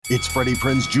It's Freddie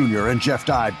Prinze Jr. and Jeff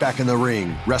Dye back in the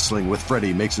ring. Wrestling with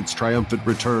Freddie makes its triumphant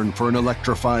return for an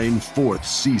electrifying 4th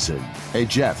season. Hey,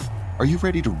 Jeff, are you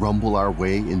ready to rumble our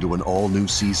way into an all-new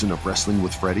season of Wrestling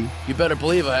with Freddie? You better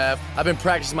believe I have. I've been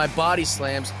practicing my body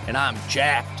slams, and I'm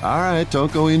jacked. All right,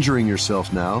 don't go injuring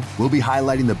yourself now. We'll be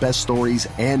highlighting the best stories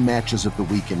and matches of the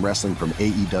week in wrestling from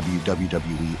AEW,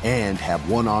 WWE, and have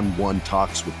one-on-one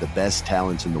talks with the best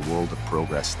talents in the world of pro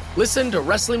wrestling. Listen to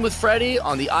Wrestling with Freddie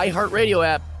on the iHeartRadio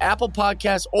app, Apple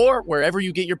Podcasts, or wherever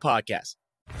you get your podcasts.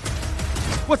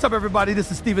 What's up, everybody?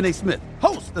 This is Stephen A. Smith,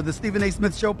 host of the Stephen A.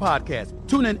 Smith Show podcast.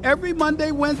 Tune in every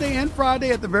Monday, Wednesday, and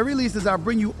Friday at the very least as I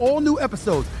bring you all new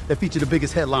episodes that feature the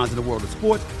biggest headlines in the world of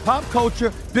sports, pop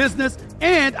culture, business,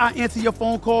 and I answer your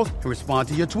phone calls and respond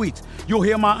to your tweets. You'll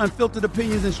hear my unfiltered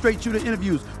opinions and straight-shooter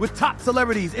interviews with top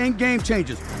celebrities and game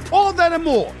changers. All that and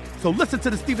more. So listen to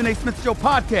the Stephen A. Smith Show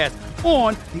podcast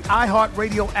on the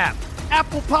iHeartRadio app,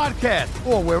 Apple Podcasts,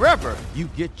 or wherever you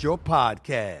get your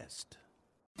podcast.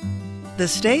 The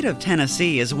state of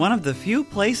Tennessee is one of the few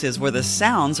places where the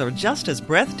sounds are just as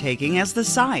breathtaking as the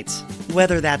sights.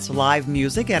 Whether that's live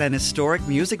music at an historic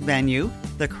music venue,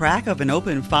 the crack of an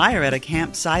open fire at a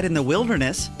campsite in the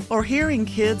wilderness, or hearing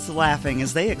kids laughing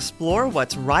as they explore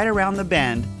what's right around the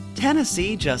bend,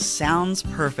 Tennessee just sounds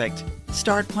perfect.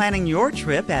 Start planning your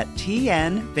trip at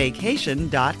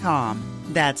tnvacation.com.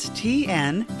 That's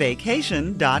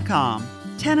tnvacation.com.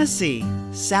 Tennessee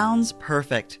sounds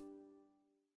perfect.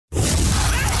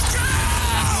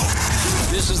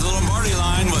 This is the Lombardi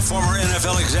Line with former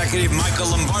NFL executive Michael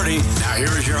Lombardi. Now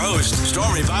here is your host,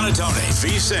 Stormy Buonantony,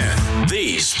 VSiN,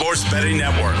 the Sports Betting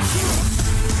Network.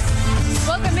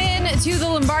 Welcome in to the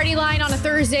Lombardi Line on a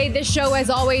Thursday. This show, as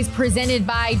always, presented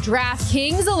by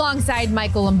DraftKings alongside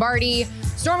Michael Lombardi.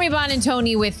 Stormy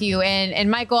Buonantony with you.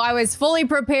 And Michael, I was fully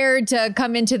prepared to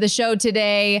come into the show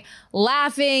today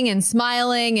laughing and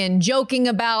smiling and joking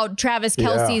about Travis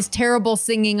Kelce's terrible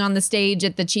singing on the stage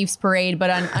at the Chiefs parade. But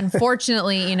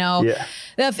unfortunately,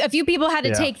 a few people had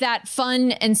to take that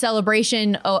fun and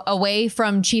celebration away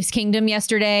from Chiefs Kingdom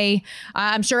yesterday.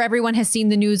 I'm sure everyone has seen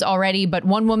the news already, but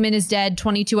one woman is dead,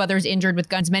 22 others injured with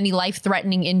guns, many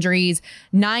life-threatening injuries.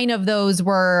 9 of those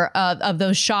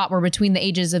shot were between the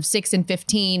ages of 6 and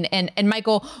 15. And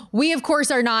Michael, we of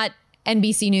course are not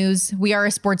NBC News. We are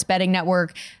a sports betting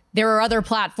network. There are other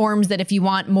platforms that if you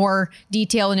want more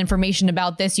detail and information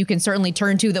about this, you can certainly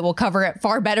turn to that will cover it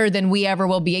far better than we ever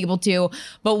will be able to.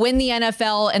 But when the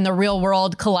NFL and the real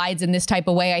world collides in this type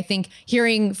of way, I think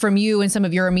hearing from you and some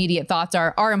of your immediate thoughts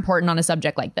are important on a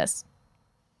subject like this.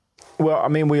 Well, I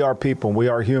mean, we are people, we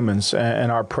are humans,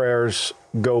 and our prayers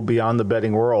go beyond the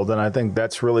betting world. And I think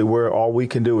that's really where all we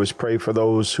can do is pray for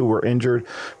those who were injured,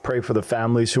 pray for the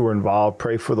families who were involved,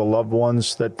 pray for the loved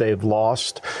ones that they've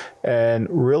lost, and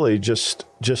really just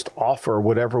offer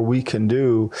whatever we can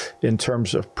do in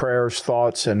terms of prayers,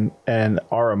 thoughts, and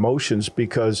our emotions,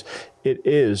 because it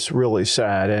is really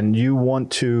sad. And you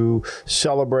want to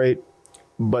celebrate,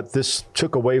 but this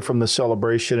took away from the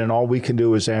celebration, and all we can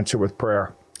do is answer with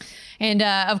prayer. And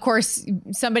of course,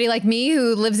 somebody like me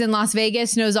who lives in Las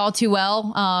Vegas knows all too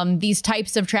well these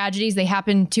types of tragedies. They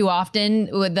happen too often.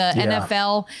 With the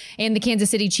NFL and the Kansas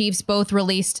City Chiefs both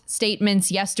released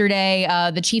statements yesterday.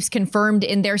 The Chiefs confirmed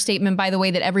in their statement, by the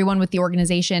way, that everyone with the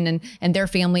organization and their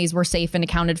families were safe and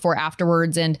accounted for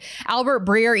afterwards. And Albert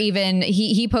Breer even,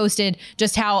 he posted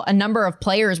just how a number of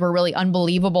players were really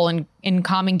unbelievable in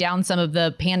calming down some of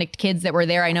the panicked kids that were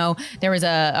there. I know there was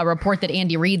a report that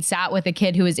Andy Reid sat with a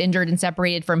kid who was injured and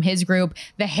separated from his group.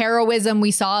 The heroism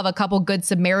we saw of a couple good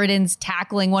Samaritans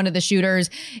tackling one of the shooters.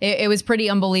 It was pretty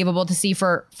unbelievable to see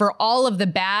for all of the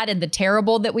bad and the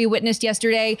terrible that we witnessed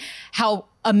yesterday, how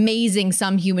amazing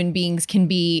some human beings can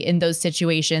be in those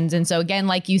situations. And so again,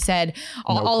 like you said,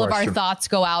 all of our thoughts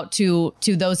go out to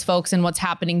those folks and what's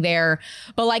happening there.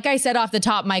 But like I said off the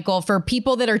top, Michael, for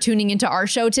people that are tuning into our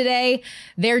show today,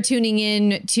 they're tuning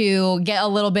in to get a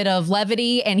little bit of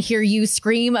levity and hear you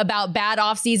scream about bad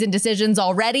offseason decisions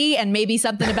already and maybe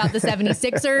something about the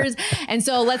 76ers. And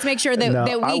so let's make sure that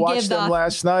we I watched them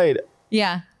last night.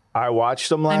 Yeah. I watched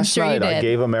them last night. I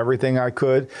gave them everything I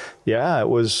could. Yeah, it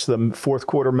was the fourth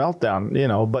quarter meltdown,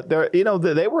 but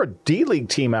they were a D-League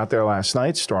team out there last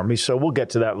night, Stormy, so we'll get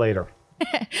to that later.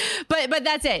 But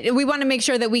that's it. We want to make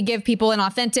sure that we give people an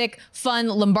authentic, fun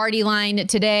Lombardi line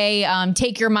today.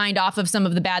 Take your mind off of some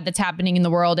of the bad that's happening in the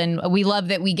world. And we love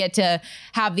that we get to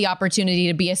have the opportunity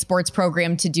to be a sports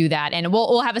program to do that. And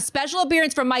we'll have a special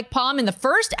appearance from Mike Palm in the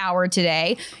first hour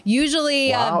today.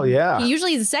 Usually, he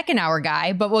usually is a second hour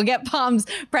guy, but we'll get Palm's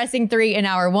pressing 3 in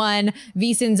hour 1.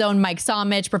 VSiN's own Mike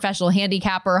Somich, professional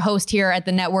handicapper, host here at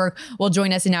the network, will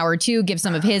join us in hour 2, give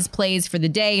some of his plays for the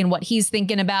day and what he's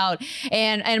thinking about.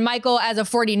 And Michael, as a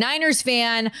 49ers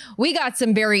fan, we got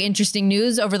some very interesting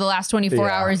news over the last 24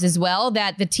 hours as well,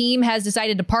 that the team has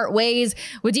decided to part ways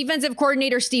with defensive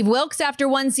coordinator Steve Wilks after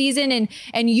one season.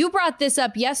 And you brought this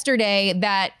up yesterday,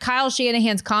 that Kyle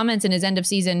Shanahan's comments in his end of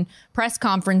season press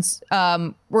conference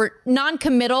were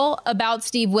non-committal about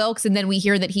Steve Wilks. And then we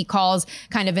hear that he calls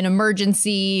kind of an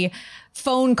emergency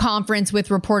phone conference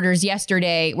with reporters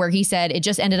yesterday where he said it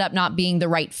just ended up not being the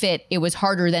right fit. It was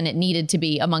harder than it needed to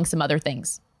be, among some other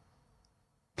things.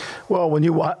 Well, when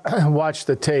you watch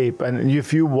the tape, and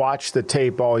if you watch the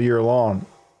tape all year long,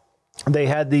 they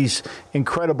had these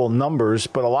incredible numbers,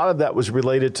 but a lot of that was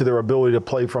related to their ability to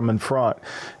play from in front.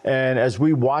 And as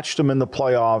we watched them in the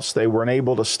playoffs, they weren't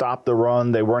able to stop the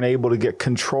run. They weren't able to get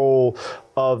control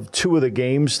of 2 of the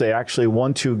games. They actually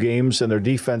won 2 games, and their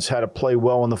defense had to play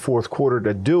well in the fourth quarter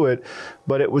to do it.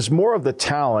 But it was more of the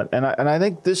talent. And I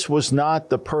think this was not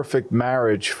the perfect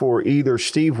marriage for either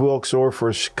Steve Wilks or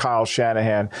for Kyle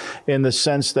Shanahan, in the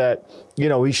sense that,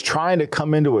 he's trying to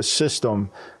come into a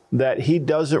system that he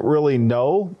doesn't really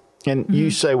know. And you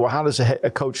say, well, how does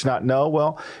a coach not know?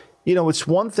 Well, it's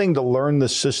one thing to learn the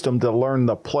system, to learn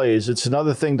the plays. It's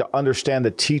another thing to understand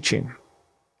the teaching.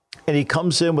 And he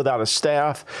comes in without a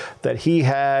staff that he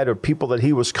had or people that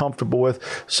he was comfortable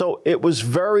with. So it was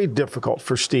very difficult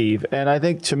for Steve. And I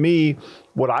think, to me,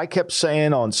 what I kept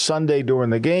saying on Sunday during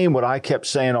the game, what I kept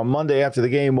saying on Monday after the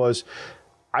game was,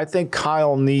 I think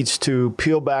Kyle needs to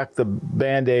peel back the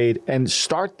Band-Aid and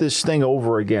start this thing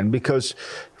over again, because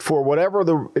for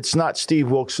whatever it's not Steve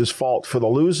Wilks' fault for the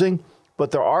losing,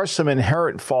 but there are some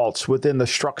inherent faults within the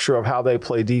structure of how they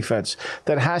play defense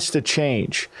that has to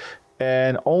change.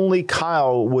 And only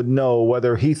Kyle would know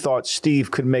whether he thought Steve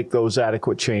could make those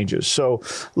adequate changes. So,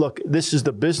 look, this is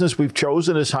the business we've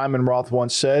chosen, as Hyman Roth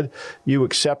once said. You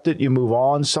accept it, you move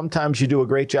on. Sometimes you do a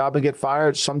great job and get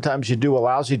fired. Sometimes you do a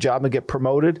lousy job and get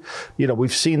promoted.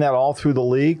 We've seen that all through the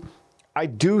league. I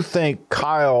do think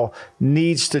Kyle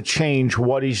needs to change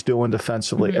what he's doing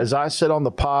defensively. As I said on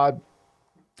the pod,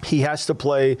 he has to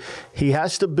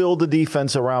build the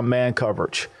defense around man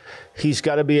coverage. He's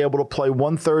got to be able to play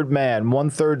 1/3 man,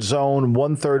 1/3 zone,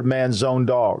 1/3 man zone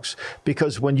dogs.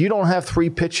 Because when you don't have 3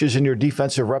 pitches in your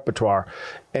defensive repertoire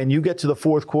and you get to the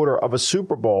fourth quarter of a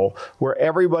Super Bowl where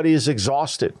everybody is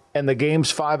exhausted and the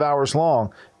game's 5 hours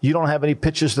long, you don't have any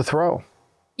pitches to throw.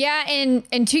 Yeah,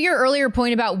 and to your earlier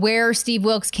point about where Steve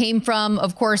Wilks came from,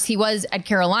 of course, he was at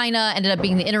Carolina, ended up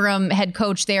being the interim head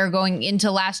coach there going into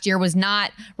last year, was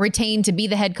not retained to be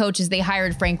the head coach as they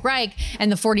hired Frank Reich.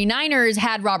 And the 49ers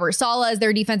had Robert Saleh as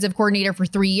their defensive coordinator for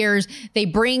 3 years. They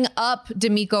bring up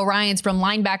DeMeco Ryans from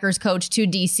linebackers coach to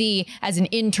DC as an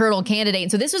internal candidate.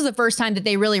 And so this was the first time that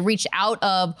they really reached out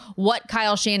of what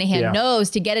Kyle Shanahan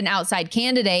knows to get an outside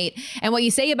candidate. And what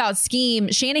you say about scheme,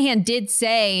 Shanahan did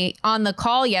say on the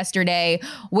call yesterday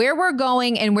where we're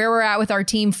going and where we're at with our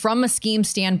team from a scheme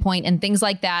standpoint and things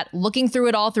like that. Looking through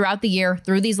it all throughout the year,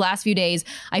 through these last few days,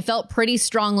 I felt pretty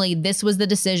strongly this was the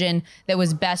decision that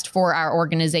was best for our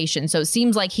organization. So it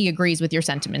seems like he agrees with your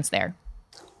sentiments there.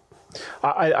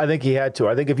 I think he had to.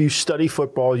 I think if you study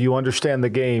football, you understand the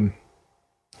game.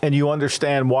 And you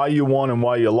understand why you won and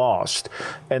why you lost.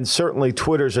 And certainly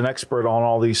Twitter's an expert on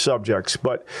all these subjects.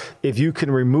 But if you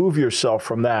can remove yourself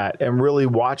from that and really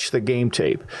watch the game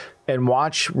tape and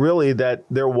watch really that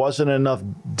there wasn't enough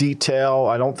detail.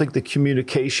 I don't think the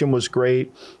communication was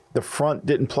great. The front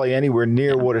didn't play anywhere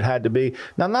near what it had to be.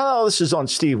 Now, not all this is on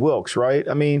Steve Wilks, right?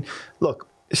 I mean, look,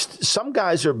 some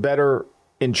guys are better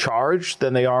in charge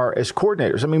than they are as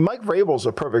coordinators. I mean, Mike Vrabel's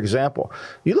a perfect example.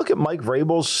 You look at Mike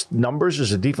Vrabel's numbers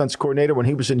as a defense coordinator when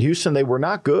he was in Houston, they were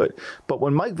not good. But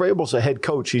when Mike Vrabel's a head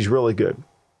coach, he's really good.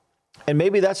 And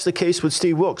maybe that's the case with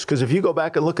Steve Wilks, because if you go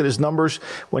back and look at his numbers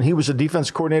when he was a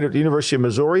defense coordinator at the University of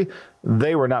Missouri,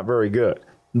 they were not very good.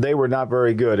 They were not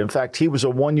very good. In fact, he was a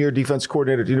one-year defense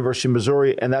coordinator at the University of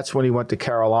Missouri, and that's when he went to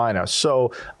Carolina.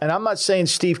 So, and I'm not saying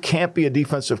Steve can't be a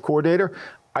defensive coordinator.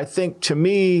 I think, to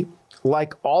me,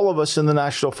 like all of us in the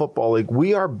National Football League,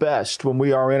 we are best when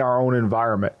we are in our own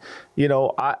environment. You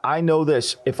know, I know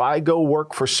this. If I go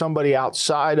work for somebody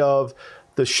outside of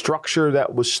the structure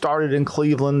that was started in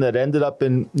Cleveland that ended up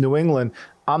in New England,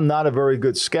 I'm not a very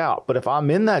good scout. But if I'm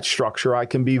in that structure, I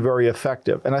can be very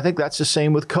effective. And I think that's the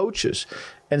same with coaches.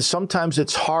 And sometimes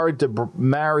it's hard to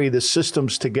marry the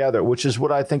systems together, which is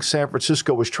what I think San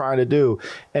Francisco was trying to do,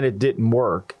 and it didn't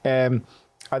work. And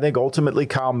I think ultimately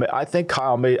Kyle made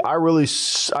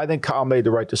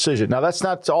the right decision. Now, that's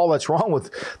not all that's wrong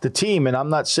with the team, and I'm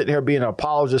not sitting here being an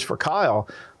apologist for Kyle,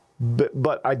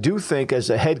 but I do think as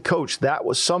a head coach, that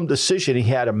was some decision he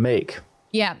had to make.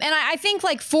 Yeah. And I think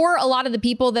like for a lot of the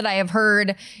people that I have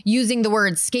heard using the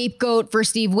word scapegoat for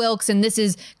Steve Wilks, and this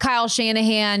is Kyle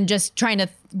Shanahan just trying to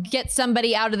get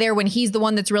somebody out of there when he's the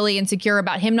one that's really insecure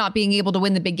about him not being able to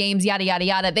win the big games, yada, yada,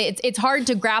 yada. It's hard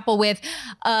to grapple with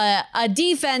a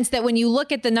defense that when you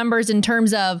look at the numbers in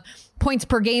terms of points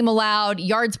per game allowed,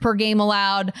 yards per game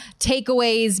allowed,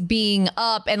 takeaways being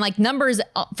up, and like numbers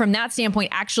from that standpoint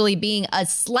actually being a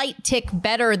slight tick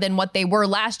better than what they were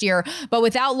last year. But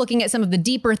without looking at some of the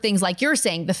deeper things, like you're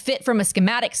saying, the fit from a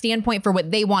schematic standpoint for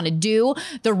what they want to do,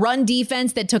 the run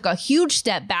defense that took a huge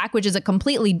step back, which is a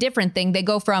completely different thing. They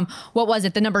go from, what was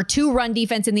it, the number 2 run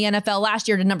defense in the NFL last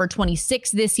year to number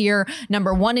 26 this year,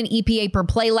 number 1 in EPA per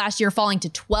play last year, falling to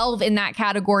 12 in that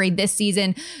category this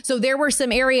season. So there were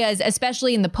some areas,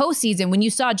 especially in the postseason, when you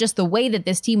saw just the way that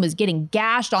this team was getting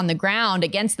gashed on the ground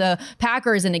against the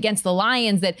Packers and against the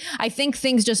Lions, that I think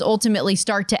things just ultimately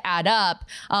start to add up.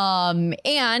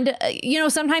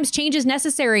 Sometimes change is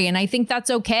necessary, and I think that's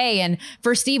okay. And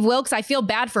for Steve Wilks, I feel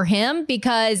bad for him,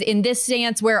 because in this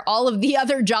stance where all of the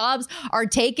other jobs are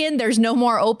taken, there's no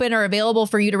more open or available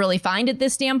for you to really find at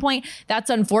this standpoint. That's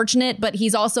unfortunate, but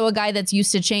he's also a guy that's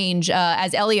used to change.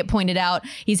 As Elliot pointed out,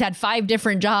 he's had 5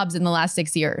 different jobs in the last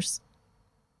 6 years.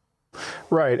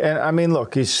 Right. And I mean,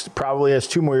 look, he's probably has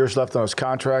 2 more years left on his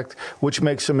contract, which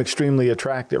makes him extremely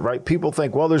attractive, right? People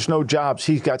think, well, there's no jobs,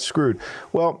 he got screwed.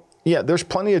 Well, yeah, there's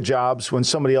plenty of jobs when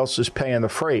somebody else is paying the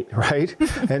freight, right?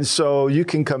 And so you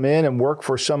can come in and work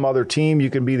for some other team. You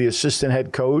can be the assistant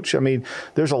head coach. I mean,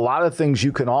 there's a lot of things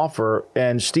you can offer.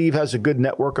 And Steve has a good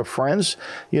network of friends.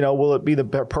 Will it be the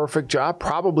perfect job?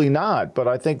 Probably not. But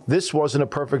I think this wasn't a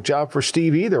perfect job for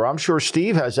Steve either. I'm sure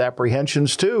Steve has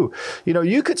apprehensions too.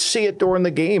 You could see it during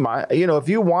the game. If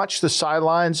you watch the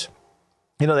sidelines,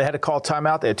 they had to call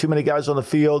timeout. They had too many guys on the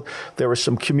field. There were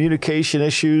some communication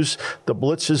issues. The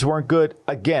blitzes weren't good.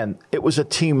 Again, it was a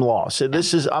team loss.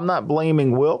 I'm not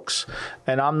blaming Wilks,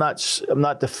 and I'm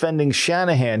not defending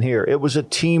Shanahan here. It was a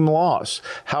team loss.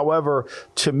 However,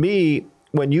 to me,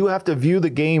 when you have to view the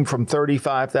game from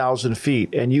 35,000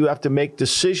 feet and you have to make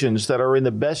decisions that are in the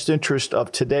best interest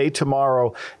of today,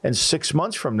 tomorrow, and 6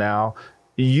 months from now,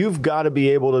 you've got to be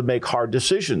able to make hard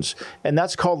decisions. And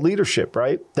that's called leadership,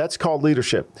 right? That's called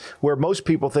leadership, where most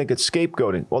people think it's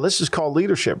scapegoating. Well, this is called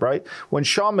leadership, right? When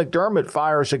Sean McDermott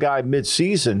fires a guy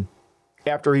midseason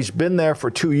after he's been there for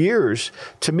 2 years,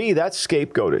 to me, that's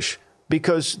scapegoatish,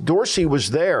 because Dorsey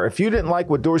was there. If you didn't like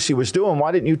what Dorsey was doing,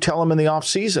 why didn't you tell him in the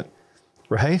offseason?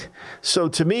 Right? So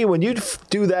to me, when you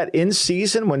do that in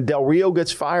season, when Del Rio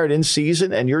gets fired in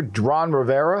season and you're Ron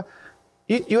Rivera,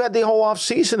 you had the whole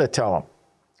offseason to tell him.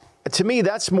 To me,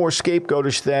 that's more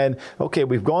scapegoatish than, okay,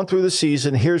 we've gone through the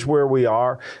season, here's where we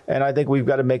are, and I think we've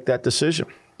got to make that decision.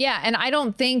 Yeah, and I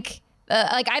don't think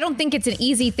it's an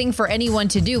easy thing for anyone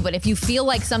to do, but if you feel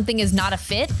like something is not a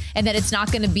fit and that it's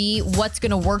not going to be what's going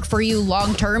to work for you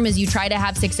long term as you try to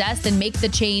have success, then make the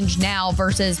change now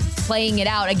versus playing it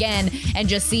out again and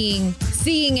just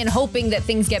seeing and hoping that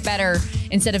things get better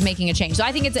instead of making a change. So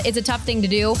I think it's a tough thing to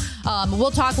do.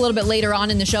 We'll talk a little bit later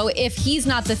on in the show. If he's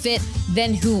not the fit,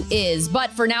 then who is?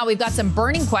 But for now, we've got some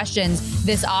burning questions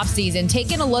this offseason,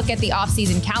 taking a look at the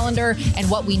offseason calendar and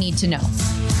what we need to know.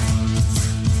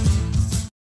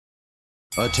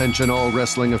 Attention all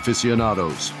wrestling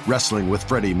aficionados. Wrestling with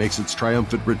Freddie makes its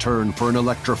triumphant return for an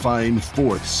electrifying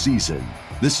 4th season.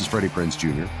 This is Freddie Prinze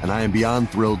Jr., and I am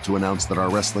beyond thrilled to announce that our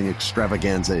wrestling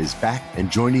extravaganza is back, and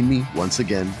joining me once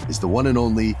again is the one and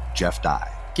only Jeff Dye.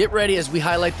 Get ready as we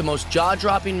highlight the most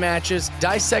jaw-dropping matches,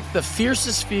 dissect the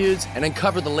fiercest feuds, and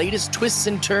uncover the latest twists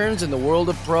and turns in the world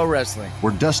of pro wrestling.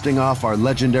 We're dusting off our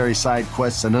legendary side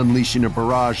quests and unleashing a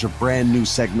barrage of brand new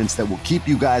segments that will keep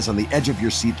you guys on the edge of your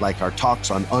seat, like our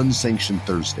talks on Unsanctioned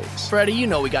Thursdays. Freddie, you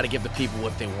know we got to give the people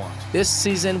what they want. This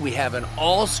season, we have an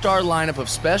all-star lineup of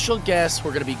special guests who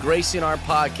are going to be gracing our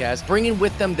podcast, bringing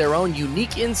with them their own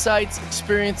unique insights,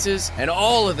 experiences, and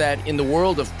all of that in the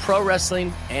world of pro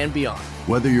wrestling and beyond.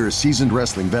 Whether you're a seasoned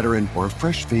wrestling veteran or a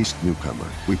fresh-faced newcomer,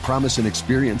 we promise an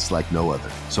experience like no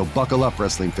other. So buckle up,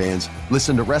 wrestling fans.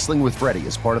 Listen to Wrestling with Freddie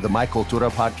as part of the My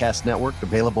Cultura Podcast Network,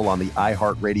 available on the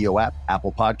iHeartRadio app,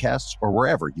 Apple Podcasts, or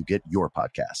wherever you get your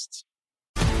podcasts.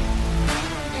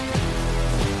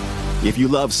 If you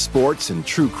love sports and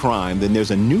true crime, then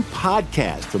there's a new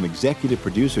podcast from executive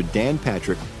producer Dan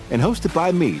Patrick and hosted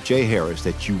by me, Jay Harris,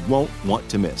 that you won't want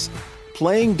to miss.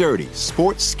 Playing Dirty: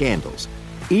 Sports Scandals.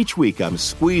 Each week, I'm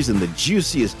squeezing the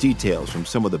juiciest details from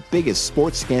some of the biggest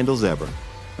sports scandals ever.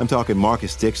 I'm talking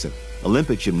Marcus Dixon,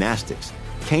 Olympic gymnastics,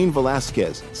 Cain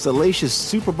Velasquez, salacious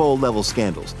Super Bowl-level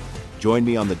scandals. Join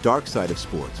me on the dark side of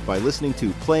sports by listening to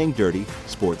Playing Dirty: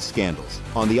 Sports Scandals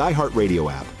on the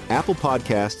iHeartRadio app, Apple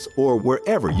Podcasts, or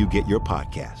wherever you get your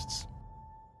podcasts.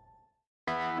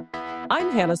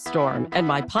 I'm Hannah Storm, and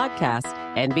my podcast,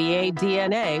 NBA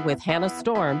DNA with Hannah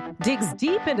Storm, digs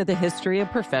deep into the history of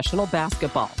professional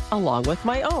basketball, along with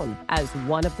my own, as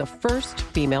one of the first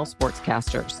female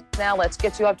sportscasters. Now let's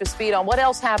get you up to speed on what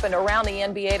else happened around the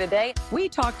NBA today. We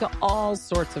talk to all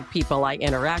sorts of people I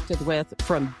interacted with,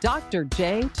 from Dr.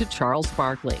 J to Charles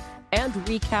Barkley, and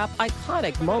recap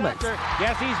iconic moments.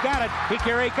 Yes, he's got it.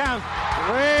 Here he comes.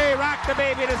 Way rock the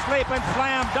baby to sleep and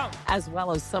slam dunk. As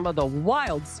well as some of the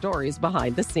wild stories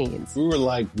behind the scenes. We were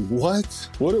like, what?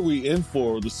 What are we in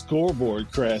for? The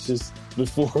scoreboard crashes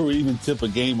before we even tip a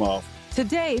game off.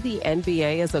 Today, the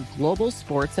NBA is a global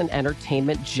sports and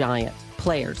entertainment giant.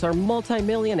 Players are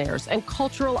multimillionaires and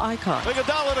cultural icons.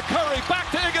 Iguodala to Curry,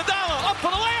 back to Iguodala, up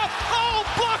for the layup. Oh,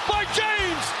 blocked by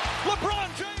James.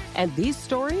 LeBron James. And these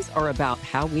stories are about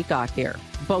how we got here,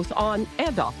 both on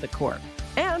and off the court.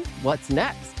 And what's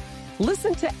next?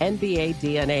 Listen to NBA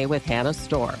DNA with Hannah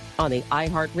Storm on the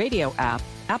iHeartRadio app,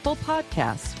 Apple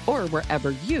Podcasts, or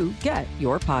wherever you get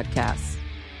your podcasts.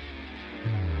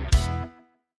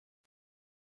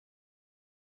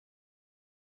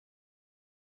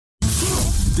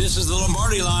 This is the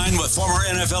Lombardi Line with former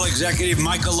NFL executive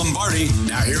Michael Lombardi.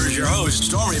 Now here is your host,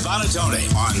 Stormy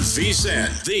Buonantony, on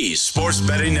VSiN, the Sports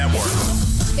Betting Network.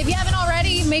 If you haven't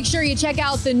already, make sure you check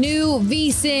out the new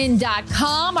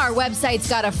vsin.com. Our website's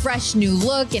got a fresh new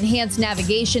look, enhanced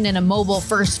navigation, and a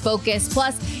mobile-first focus,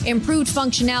 plus improved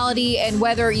functionality. And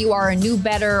whether you are a new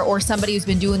bettor or somebody who's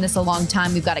been doing this a long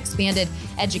time, we've got expanded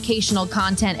educational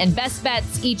content and best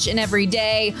bets each and every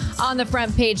day. On the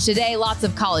front page today, lots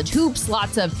of college hoops,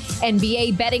 lots of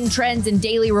NBA betting trends and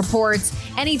daily reports.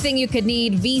 Anything you could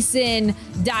need,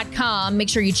 vsin.com. Make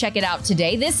sure you check it out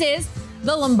today. This is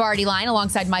the Lombardi Line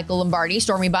alongside Michael Lombardi,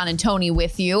 Stormy Buonantony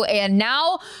with you. And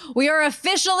now we are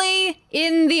officially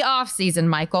in the off season,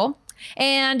 Michael.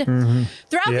 And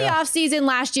throughout the offseason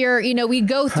last year, you know, we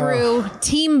go through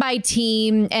team by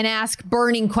team and ask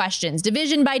burning questions,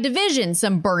 division by division,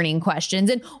 some burning questions.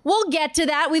 And we'll get to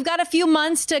that. We've got a few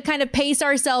months to kind of pace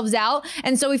ourselves out.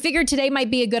 And so we figured today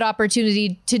might be a good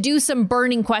opportunity to do some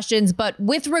burning questions, but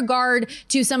with regard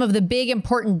to some of the big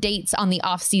important dates on the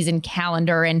offseason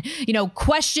calendar and, you know,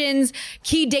 questions,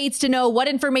 key dates to know what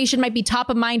information might be top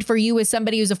of mind for you as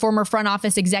somebody who's a former front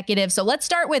office executive. So let's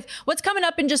start with what's coming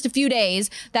up in just a few days,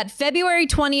 that February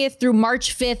 20th through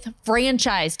March 5th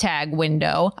franchise tag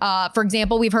window. For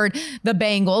example, we've heard the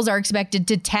Bengals are expected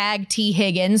to tag T.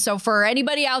 Higgins. So for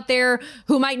anybody out there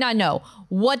who might not know,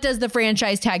 what does the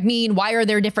franchise tag mean? Why are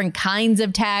there different kinds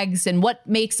of tags? And what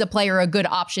makes a player a good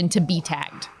option to be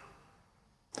tagged?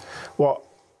 Well,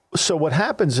 so what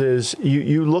happens is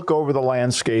you look over the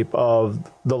landscape of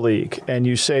the league and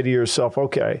you say to yourself,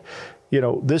 okay, you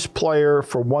know, this player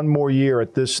for one more year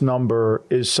at this number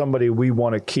is somebody we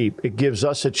want to keep. It gives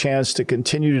us a chance to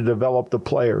continue to develop the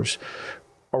players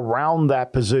around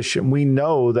that position. We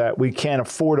know that we can't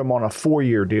afford him on a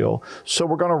 4-year deal, so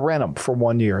we're going to rent him for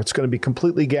 1 year. It's going to be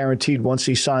completely guaranteed once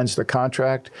he signs the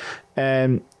contract,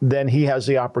 and then he has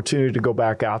the opportunity to go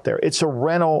back out there. It's a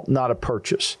rental, not a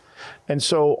purchase. And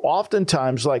so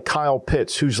oftentimes, like Kyle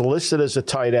Pitts, who's listed as a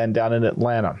tight end down in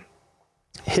Atlanta,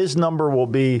 his number will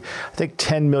be, I think,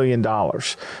 $10 million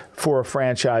for a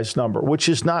franchise number, which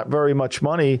is not very much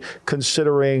money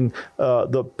considering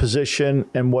the position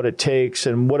and what it takes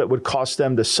and what it would cost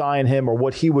them to sign him or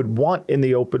what he would want in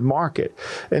the open market.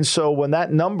 And so when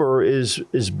that number is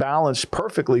balanced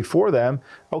perfectly for them,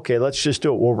 okay, let's just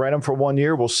do it. We'll rent him for 1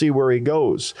 year. We'll see where he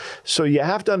goes. So you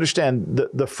have to understand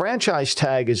the franchise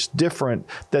tag is different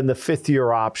than the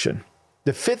 5th-year option.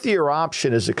 The 5th-year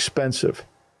option is expensive.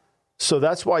 So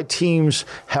that's why teams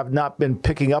have not been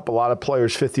picking up a lot of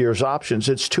players' 5th year's options.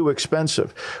 It's too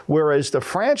expensive. Whereas the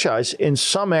franchise in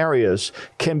some areas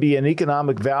can be an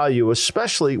economic value,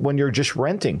 especially when you're just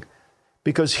renting.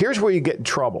 Because here's where you get in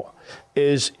trouble,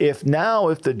 is if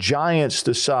the Giants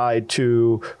decide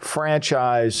to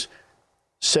franchise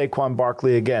Saquon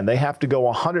Barkley again, they have to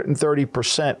go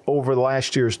 130% over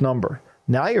last year's number.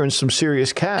 Now you're in some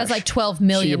serious cash. That's like $12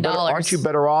 million. So aren't you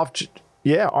better off?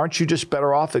 Yeah, aren't you just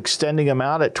better off extending them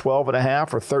out at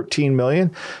 12.5 or 13 million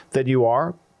than you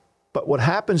are But what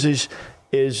happens is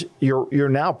you're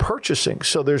now purchasing.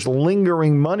 So there's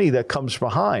lingering money that comes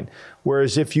behind.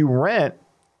 Whereas if you rent,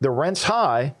 the rent's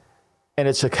high and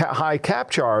it's a high cap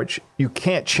charge, you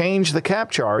can't change the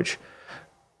cap charge,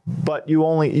 but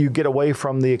you get away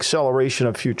from the acceleration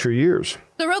of future years.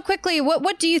 So real quickly,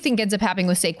 what do you think ends up happening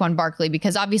with Saquon Barkley?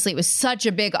 Because obviously it was such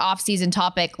a big offseason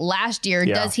topic last year.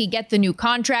 Yeah. Does he get the new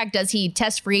contract? Does he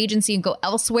test free agency and go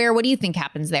elsewhere? What do you think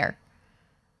happens there?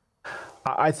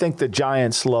 I think the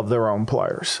Giants love their own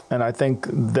players, and I think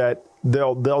that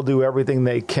they'll do everything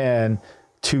they can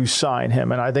to sign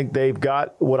him. And I think they've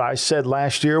got what I said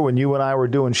last year when you and I were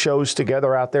doing shows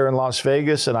together out there in Las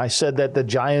Vegas. And I said that the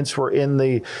Giants were in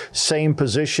the same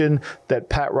position that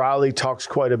Pat Riley talks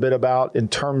quite a bit about in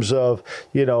terms of,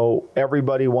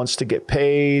 everybody wants to get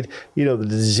paid, the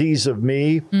disease of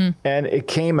me. And it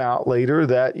came out later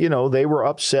that, they were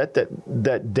upset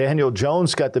that Daniel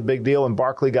Jones got the big deal and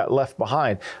Barkley got left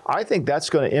behind. I think that's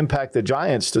going to impact the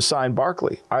Giants to sign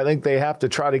Barkley. I think they have to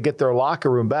try to get their locker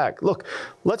room back. Look,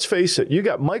 let's face it, you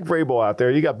got Mike Vrabel out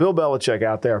there, you got Bill Belichick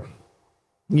out there,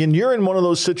 and you're in one of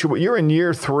those situations, you're in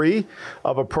year 3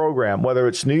 of a program, whether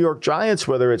it's New York Giants,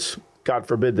 whether it's, God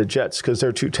forbid, the Jets, because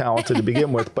they're too talented to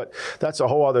begin with, but that's a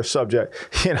whole other subject.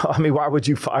 Why would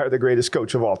you fire the greatest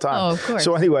coach of all time? Oh, of course.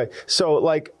 So anyway,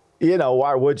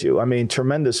 why would you? I mean,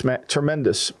 tremendous,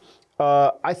 tremendous.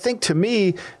 I think to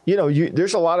me,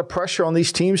 there's a lot of pressure on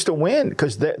these teams to win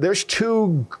because there's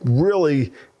 2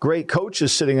 really great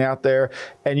coaches sitting out there.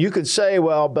 And you could say,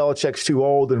 well, Belichick's too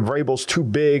old and Vrabel's too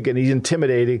big and he's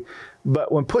intimidating.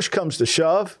 But when push comes to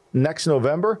shove next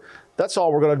November, that's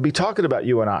all we're going to be talking about,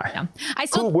 you and I.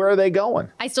 Yeah. Where are they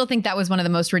going? I still think that was one of the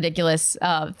most ridiculous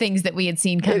things that we had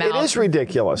seen come out. It is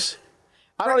ridiculous.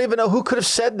 I don't even know who could have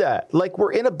said that. Like,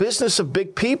 we're in a business of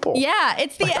big people. Yeah,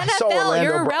 it's the NFL.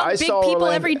 You're around big people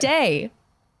every day.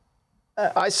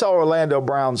 I saw Orlando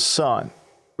Brown's son,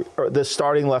 the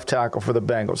starting left tackle for the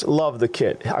Bengals. Love the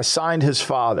kid. I signed his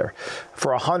father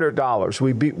for $100.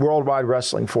 We beat Worldwide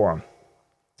Wrestling for him.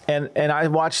 And I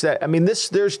watched that. I mean,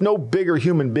 there's no bigger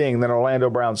human being than Orlando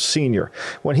Brown Sr.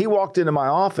 When he walked into my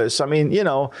office, I mean,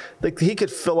 he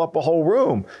could fill up a whole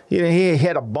room. He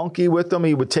had a bunkie with him.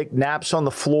 He would take naps on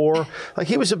the floor. Like,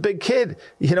 he was a big kid,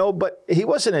 but he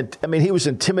wasn't, he was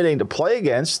intimidating to play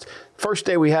against. First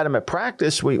day we had him at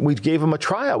practice, we gave him a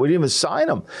tryout. We didn't even sign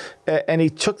him. And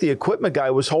he took the equipment guy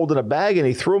who was holding a bag and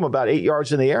he threw him about 8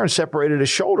 yards in the air and separated his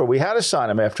shoulder. We had to sign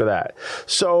him after that.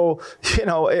 So,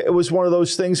 it was one of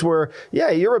those things where, yeah,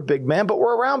 you're a big man, but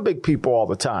we're around big people all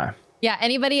the time. Yeah,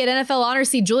 anybody at NFL Honors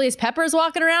see Julius Peppers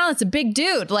walking around? It's a big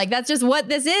dude. Like, that's just what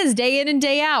this is day in and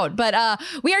day out. But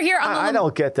we are here on I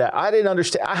don't get that. I didn't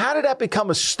understand. How did that become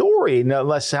a story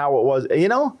unless how it was,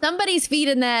 Somebody's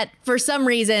feeding that for some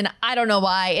reason. I don't know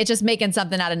why. It's just making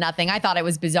something out of nothing. I thought it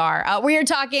was bizarre. We are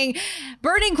talking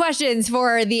burning questions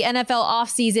for the NFL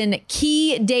offseason,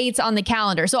 key dates on the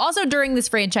calendar. So also during this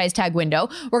franchise tag window,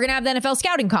 we're going to have the NFL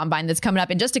Scouting Combine that's coming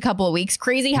up in just a couple of weeks.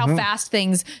 Crazy how fast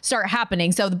things start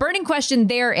happening. So the burning question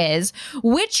there is,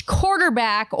 which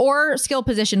quarterback or skill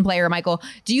position player, Michael,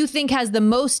 do you think has the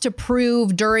most to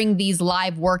prove during these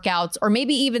live workouts, or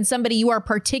maybe even somebody you are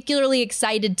particularly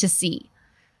excited to see?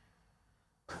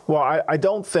 Well, I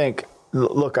don't think,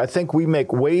 look, I think we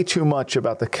make way too much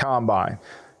about the combine.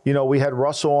 We had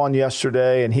Russell on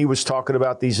yesterday and he was talking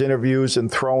about these interviews and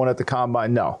throwing at the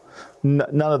combine. No,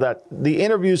 none of that. The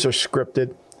interviews are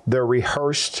scripted. They're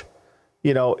rehearsed.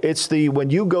 It's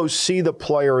when you go see the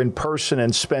player in person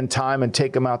and spend time and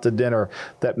take them out to dinner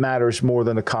that matters more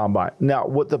than the combine. Now,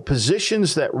 what the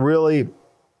positions that really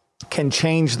can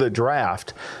change the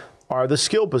draft are the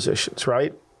skill positions,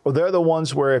 right? Well, they're the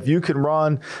ones where if you can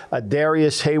run a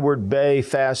Darius Hayward-Bay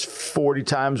fast 40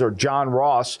 times or John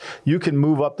Ross, you can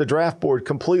move up the draft board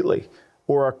completely.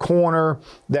 Or a corner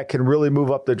that can really move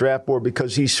up the draft board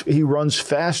because he runs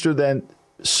faster than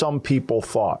some people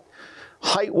thought.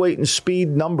 Height, weight, and speed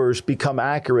numbers become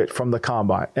accurate from the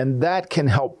combine, and that can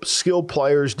help skilled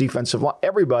players, defensive line,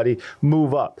 everybody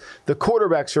move up. The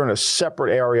quarterbacks are in a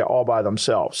separate area all by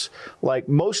themselves. Like,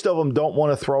 most of them don't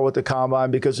want to throw at the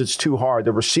combine because it's too hard.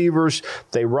 The receivers,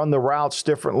 they run the routes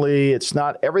differently.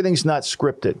 Everything's not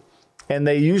scripted. And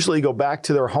they usually go back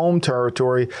to their home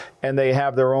territory and they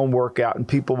have their own workout and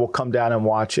people will come down and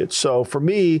watch it. So for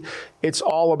me, it's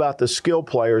all about the skill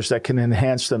players that can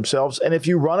enhance themselves. And if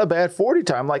you run a bad 40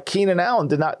 time, like Keenan Allen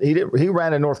he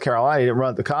ran in North Carolina, he didn't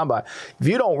run at the combine. If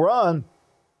you don't run,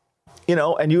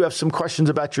 and you have some questions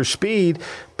about your speed,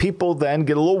 people then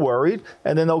get a little worried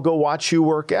and then they'll go watch you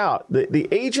work out. The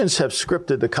agents have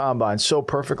scripted the combine so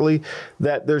perfectly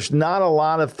that there's not a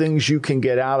lot of things you can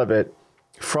get out of it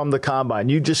from the combine.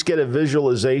 You just get a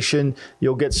visualization.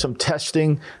 You'll get some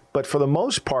testing. But for the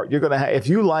most part, you're going to if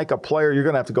you like a player, you're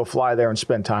going to have to go fly there and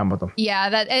spend time with them. Yeah,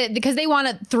 that because they want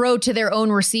to throw to their own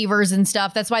receivers and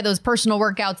stuff. That's why those personal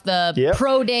workouts, the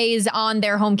pro days on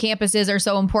their home campuses are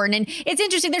so important. And it's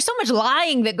interesting. There's so much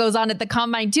lying that goes on at the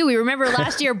combine, too. We remember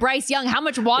last year, Bryce Young, how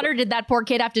much water did that poor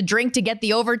kid have to drink to get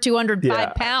the over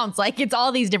 205 pounds? Like, it's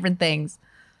all these different things.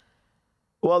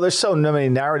 Well, there's so many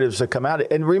narratives that come out.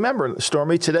 And remember,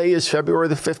 Stormy, today is February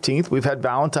the 15th. We've had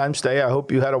Valentine's Day. I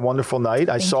hope you had a wonderful night.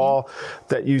 I saw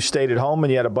that you stayed at home and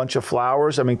you had a bunch of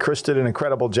flowers. I mean, Chris did an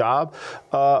incredible job.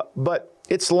 But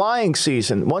it's lying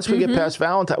season. Once we get past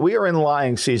Valentine, we are in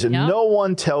lying season. Yep. No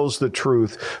one tells the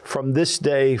truth from this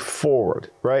day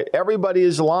forward, right? Everybody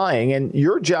is lying. And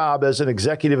your job as an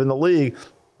executive in the league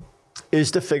is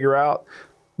to figure out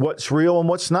what's real and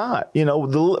what's not. You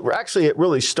know, actually, it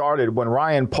really started when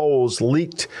Ryan Poles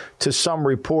leaked to some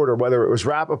reporter, whether it was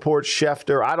Rappaport,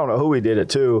 Schefter, I don't know who he did it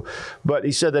to, but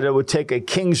he said that it would take a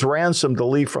king's ransom to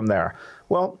leave from there.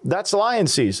 Well, that's lion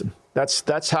season.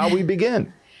 That's how we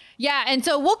begin. Yeah, and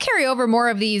so we'll carry over more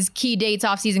of these key dates,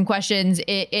 off-season questions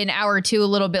in hour two a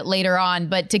little bit later on.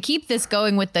 But to keep this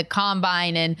going with the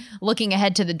combine and looking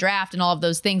ahead to the draft and all of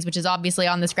those things, which is obviously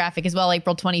on this graphic as well,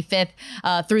 April 25th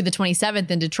through the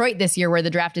 27th in Detroit this year where the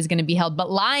draft is going to be held.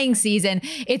 But lying season,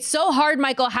 it's so hard,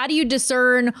 Michael. How do you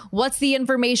discern what's the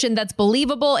information that's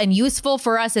believable and useful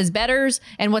for us as bettors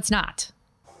and what's not?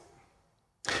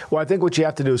 Well, I think what you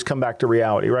have to do is come back to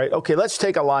reality, right? Okay, let's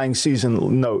take a lying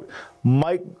season note.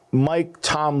 Mike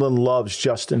Tomlin loves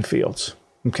Justin Fields.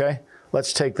 Okay,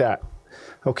 let's take that.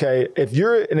 Okay, if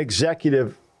you're an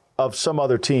executive of some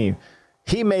other team,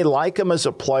 he may like him as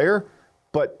a player,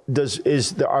 but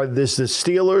is the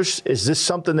Steelers, is this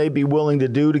something they'd be willing to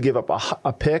do to give up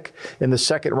a pick in the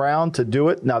second round to do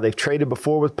it? Now, they've traded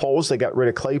before with Poles. They got rid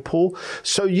of Claypool.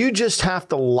 So you just have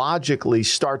to logically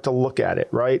start to look at it,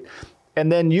 right? And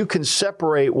then you can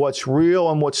separate what's real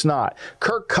and what's not.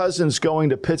 Kirk Cousins going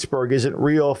to Pittsburgh isn't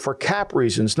real for cap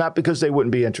reasons, not because they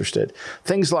wouldn't be interested.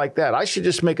 Things like that. I should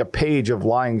just make a page of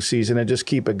lying season and just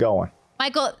keep it going.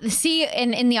 Michael, see,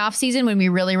 in the off season when we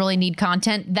really, really need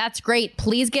content, that's great.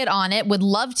 Please get on it. Would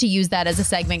love to use that as a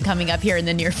segment coming up here in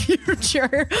the near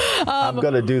future. I'm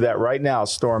going to do that right now,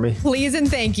 Stormy. Please and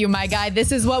thank you, my guy.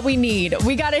 This is what we need.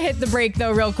 We got to hit the break,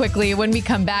 though, real quickly. When we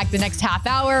come back the next half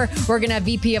hour, we're going to have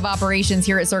VP of Operations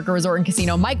here at Circa Resort and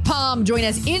Casino, Mike Palm, join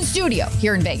us in studio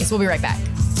here in Vegas. We'll be right back.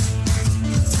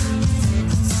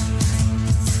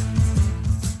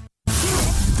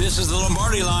 This is the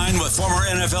Lombardi Line with former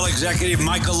NFL executive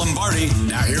Michael Lombardi.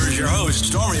 Now here is your host,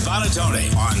 Stormy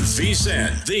Bonatoni, on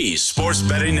VSiN, the Sports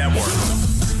Betting Network.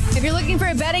 If you're looking for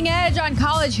a betting edge on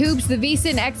college hoops, the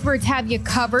VSiN experts have you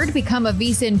covered. Become a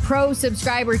VSiN Pro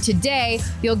subscriber today.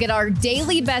 You'll get our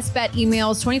daily best bet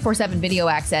emails, 24/7 video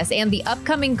access, and the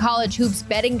upcoming college hoops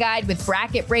betting guide with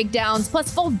bracket breakdowns,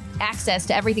 plus full access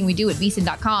to everything we do at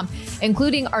VSiN.com,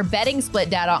 including our betting split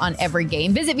data on every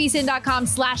game. Visit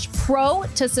VSiN.com/pro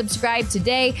to subscribe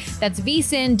today. That's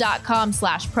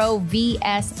VSiN.com/pro,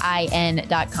 VSIN.com/pro.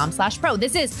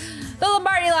 This is the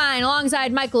Lombardi Line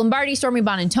alongside Michael Lombardi, Stormy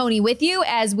Bonatoni with you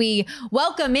as we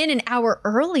welcome in an hour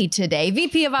early today.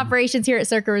 VP of Operations here at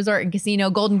Circa Resort and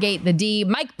Casino, Golden Gate, the D,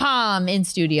 Mike Palm in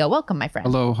studio. Welcome, my friend.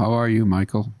 Hello, how are you,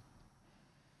 Michael?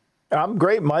 I'm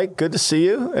great, Mike. Good to see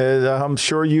you. I'm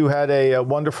sure you had a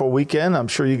wonderful weekend. I'm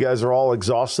sure you guys are all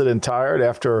exhausted and tired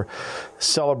after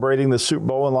celebrating the Super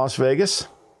Bowl in Las Vegas.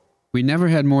 We never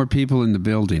had more people in the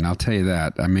building, I'll tell you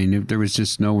that. I mean, there was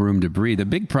just no room to breathe. The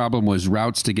big problem was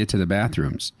routes to get to the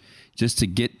bathrooms, just to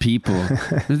get people,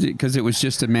 because it was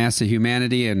just a mass of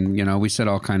humanity. And, you know, we set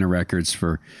all kind of records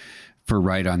for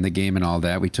right on the game and all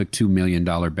that. We took $2 million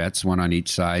bets, one on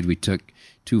each side. We took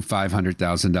two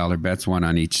 $500,000 bets, one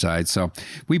on each side. So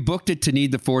we booked it to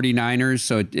need the 49ers.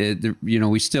 So,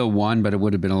 we still won, but it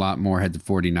would have been a lot more had the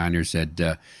 49ers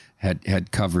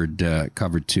had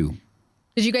covered two.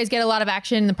 Did you guys get a lot of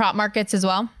action in the prop markets as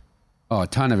well? Oh, a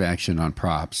ton of action on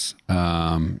props.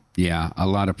 Yeah, a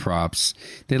lot of props.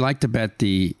 They like to bet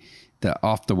the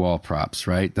off-the-wall props,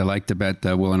 right? They like to bet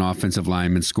will an offensive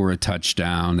lineman score a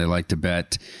touchdown? They like to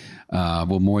bet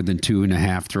will more than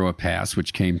 2.5 throw a pass,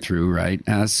 which came through, right?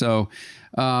 So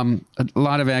a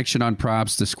lot of action on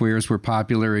props. The squares were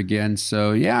popular again.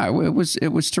 So, yeah,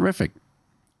 it was terrific.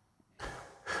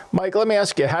 Mike, let me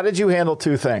ask you, how did you handle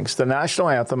two things? The national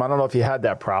anthem, I don't know if you had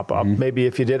that prop up. Maybe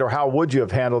if you did, or how would you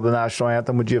have handled the national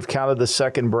anthem? Would you have counted the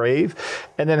second Brave?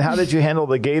 And then how did you handle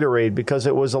the Gatorade? Because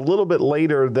it was a little bit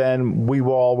later than we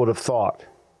all would have thought.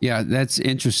 Yeah, that's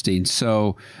interesting.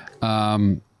 So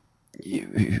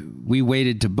we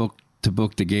waited to book to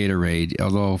book the Gatorade,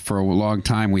 although for a long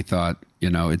time we thought,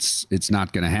 it's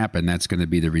not going to happen. That's going to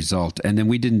be the result. And then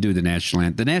we didn't do the national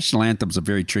anthem. The national anthem's a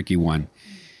very tricky one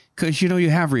because, you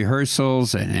have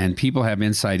rehearsals and people have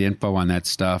inside info on that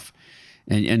stuff.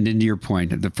 And to your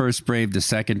point, the first brave, the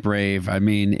second brave, I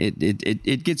mean,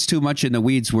 it gets too much in the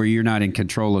weeds where you're not in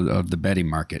control of the betting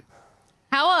market.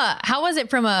 How was it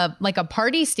from a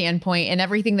party standpoint and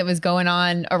everything that was going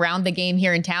on around the game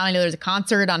here in town? I know there's a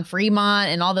concert on Fremont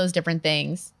and all those different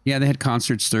things. Yeah, they had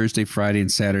concerts Thursday, Friday,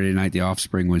 and Saturday night. The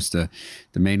Offspring was the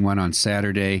main one on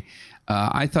Saturday.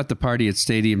 I thought the party at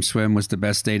Stadium Swim was the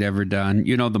best they'd ever done.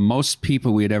 The most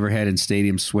people we had ever had in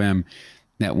Stadium Swim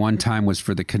at one time was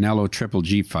for the Canelo Triple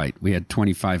G fight. We had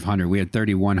 2,500. We had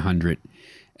 3,100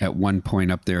 at one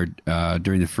point up there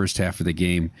during the first half of the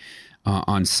game.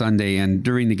 On Sunday, and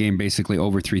during the game, basically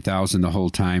over 3,000 the whole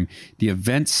time. The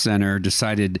event center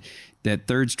decided that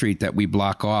 3rd Street that we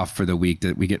block off for the week,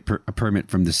 that we get a permit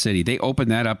from the city, they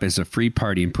opened that up as a free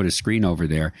party and put a screen over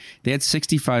there. They had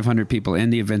 6,500 people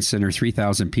in the event center,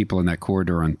 3,000 people in that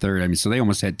corridor on 3rd. I mean, so they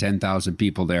almost had 10,000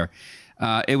 people there.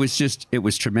 It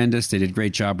was tremendous. They did a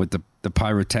great job with the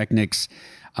pyrotechnics.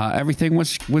 Everything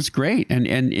was great.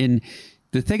 And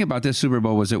the thing about this Super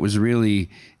Bowl was it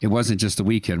wasn't just the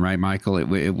weekend, right, Michael?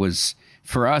 It was,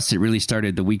 for us, it really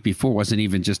started the week before. It wasn't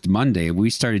even just Monday. We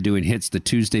started doing hits the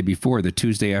Tuesday before, the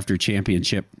Tuesday after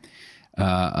championship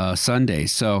Sunday.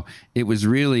 So it was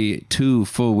really 2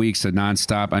 full weeks of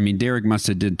nonstop. I mean, Derek must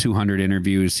have did 200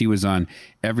 interviews. He was on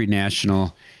every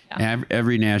national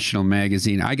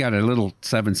magazine. I got a little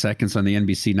 7 seconds on the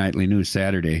NBC Nightly News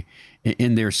Saturday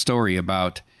in their story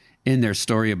about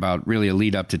really a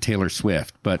lead up to Taylor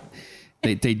Swift. But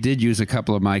they did use a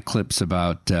couple of my clips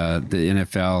about the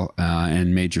NFL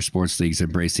and major sports leagues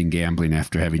embracing gambling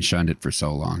after having shunned it for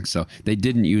so long. So they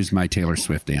didn't use my Taylor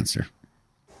Swift answer.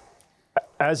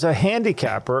 As a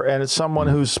handicapper and as someone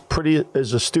who's pretty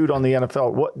as astute on the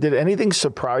NFL, did anything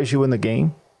surprise you in the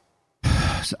game?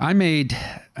 I made,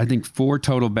 I think, 4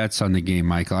 total bets on the game,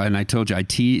 Michael. And I told you I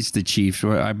teased the Chiefs.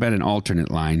 I bet an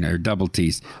alternate line or double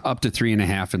tease up to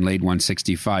 3.5 and laid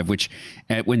 165, which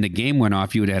when the game went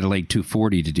off, you would have had to lay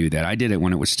 240 to do that. I did it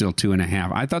when it was still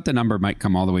 2.5. I thought the number might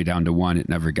come all the way down to 1. It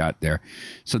never got there.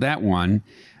 So that one,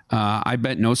 I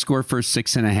bet no score first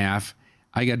 6.5.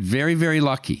 I got very, very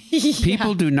lucky. Yeah.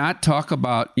 People do not talk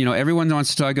about, everyone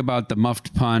wants to talk about the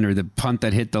muffed punt or the punt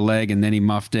that hit the leg and then he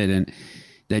muffed it and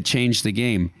that changed the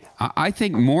game. I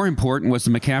think more important was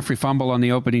the McCaffrey fumble on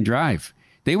the opening drive.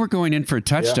 They were going in for a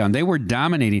touchdown. Yeah. They were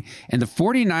dominating. And the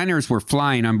 49ers were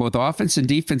flying on both offense and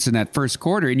defense in that first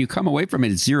quarter, and you come away from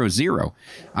it at 0-0.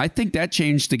 I think that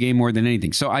changed the game more than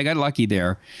anything. So I got lucky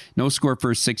there. No score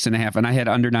first 6.5, and I had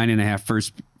under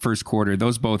 9.5 first quarter.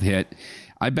 Those both hit.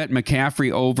 I bet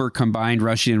McCaffrey over combined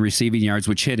rushing and receiving yards,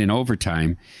 which hit in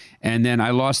overtime. And then I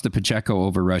lost the Pacheco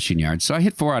over rushing yards. So I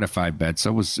hit 4 out of 5 bets.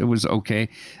 So it was okay.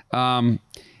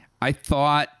 I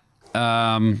thought,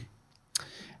 I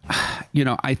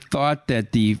thought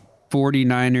that the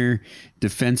 49er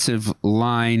defensive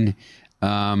line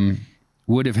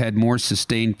would have had more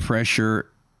sustained pressure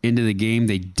into the game.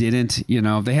 They didn't.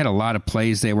 They had a lot of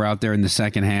plays. They were out there in the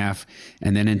second half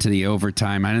and then into the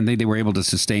overtime. I didn't think they were able to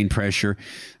sustain pressure.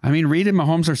 I mean, Reed and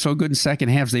Mahomes are so good in second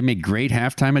halves. They make great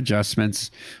halftime adjustments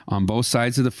on both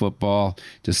sides of the football,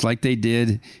 just like they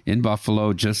did in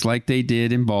Buffalo, just like they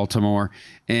did in Baltimore.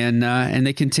 And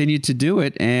they continued to do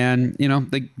it. And,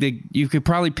 you could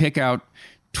probably pick out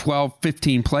 12,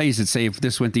 15 plays that say if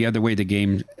this went the other way, the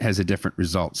game has a different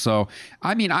result. So,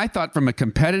 I thought from a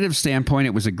competitive standpoint,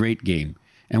 it was a great game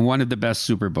and one of the best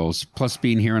Super Bowls, plus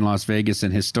being here in Las Vegas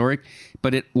and historic,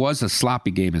 but it was a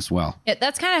sloppy game as well. Yeah,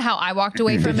 that's kind of how I walked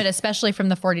away from it, especially from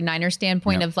the 49ers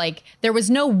standpoint of there was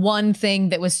no one thing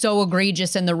that was so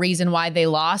egregious and the reason why they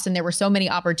lost. And there were so many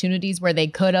opportunities where they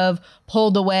could have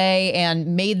pulled away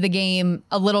and made the game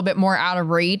a little bit more out of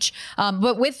reach.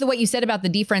 But with what you said about the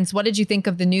defense, what did you think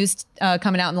of the news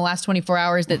coming out in the last 24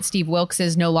 hours that Steve Wilks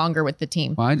is no longer with the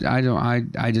team? Well, I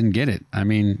didn't get it.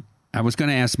 I was going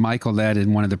to ask Michael that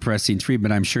in one of the pressing 3,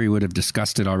 but I'm sure he would have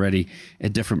discussed it already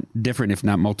at different, if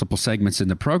not multiple segments in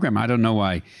the program. I don't know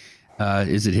why.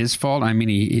 Is it his fault?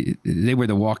 They were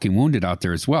the walking wounded out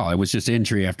there as well. It was just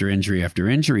injury after injury after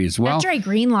injury as well. That Dre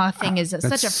Greenlaw thing is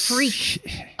such a freak.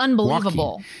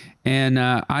 Unbelievable. Walking. And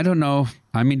I don't know.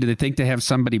 Do they think they have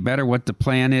somebody better? What the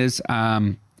plan is?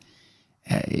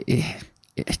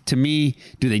 To me,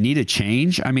 do they need a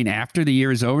change? After the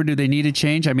year is over, do they need a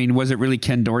change? Was it really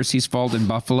Ken Dorsey's fault in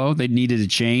Buffalo? They needed a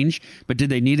change, but did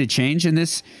they need a change in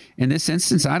this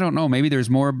instance? I don't know. Maybe there's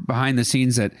more behind the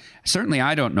scenes that certainly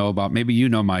I don't know about. Maybe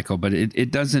Michael, but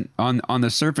it doesn't on the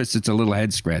surface. It's a little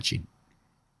head scratching.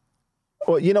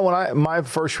 Well, you know, my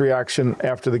first reaction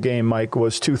after the game, Mike,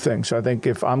 was two things. I think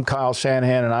if I'm Kyle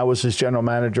Shanahan and I was his general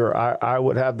manager, I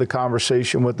would have the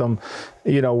conversation with them.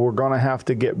 You know, we're going to have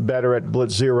to get better at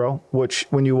blitz zero, which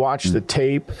when you watch the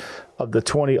tape of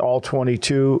the all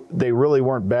 22, they really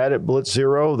weren't bad at blitz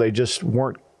zero. They just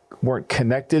weren't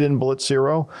connected in blitz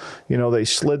zero. You know, they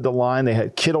slid the line. They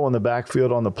had Kittle in the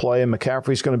backfield on the play, and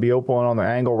McCaffrey's going to be open on the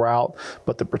angle route,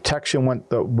 but the protection went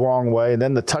the wrong way. And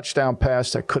then the touchdown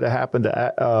pass that could have happened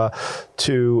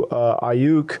to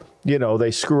Ayuk, you know, they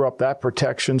screw up that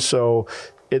protection. So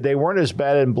they weren't as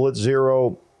bad in blitz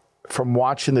zero from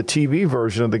watching the TV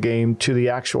version of the game to the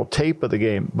actual tape of the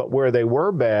game. But where they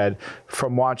were bad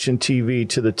from watching TV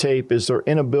to the tape is their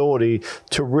inability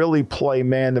to really play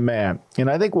man-to-man. And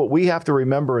I think what we have to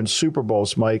remember in Super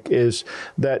Bowls, Mike, is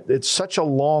that it's such a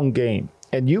long game.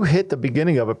 And you hit the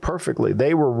beginning of it perfectly.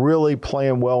 They were really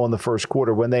playing well in the first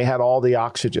quarter when they had all the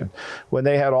oxygen, when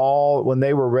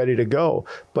they were ready to go.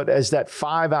 But as that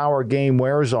 5-hour game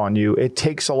wears on you, it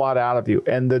takes a lot out of you.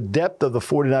 And the depth of the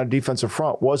 49 defensive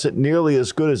front wasn't nearly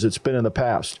as good as it's been in the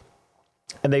past.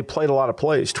 And they played a lot of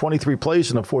plays, 23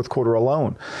 plays in the fourth quarter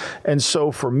alone. And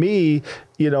so for me,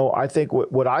 you know, I think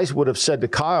what I would have said to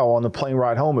Kyle on the plane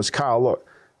ride home is, Kyle, look,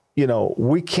 you know,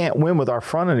 we can't win with our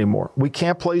front anymore. We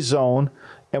can't play zone,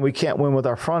 and we can't win with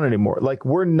our front anymore. Like,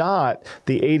 we're not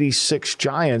the 86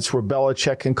 Giants where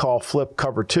Belichick can call flip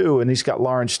cover 2, and he's got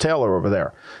Lawrence Taylor over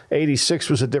there. 86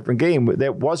 was a different game.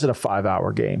 That wasn't a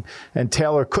 5-hour game, and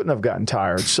Taylor couldn't have gotten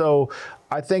tired. So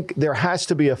I think there has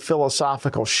to be a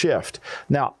philosophical shift.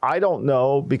 Now, I don't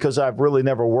know, because I've really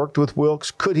never worked with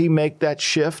Wilks. Could he make that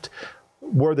shift?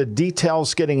 Were the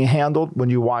details getting handled when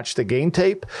you watch the game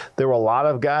tape? There were a lot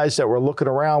of guys that were looking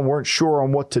around, weren't sure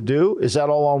on what to do. Is that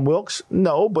all on Wilks?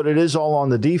 No, but it is all on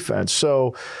the defense.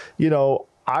 So, you know,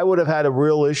 I would have had a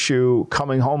real issue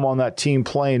coming home on that team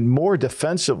playing more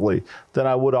defensively than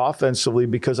I would offensively,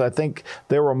 because I think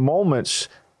there were moments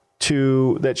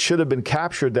that should have been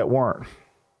captured that weren't.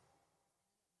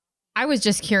 I was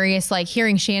just curious, like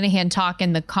hearing Shanahan talk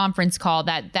in the conference call,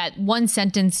 that one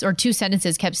sentence or two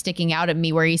sentences kept sticking out at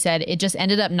me where he said it just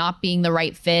ended up not being the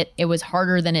right fit. It was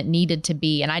harder than it needed to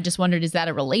be. And I just wondered, is that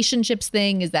a relationships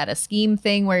thing? Is that a scheme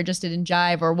thing where it just didn't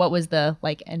jive? Or what was the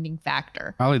ending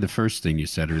factor? Probably the first thing you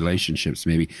said, relationships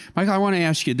maybe. Michael, I want to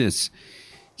ask you this.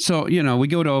 So, you know, we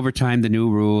go to overtime, the new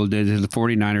rule. Did the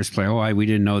 49ers play? We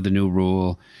didn't know the new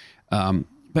rule.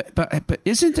 But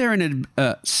isn't there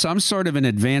some sort of an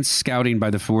advanced scouting by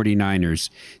the 49ers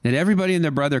that everybody and their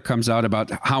brother comes out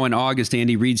about how in August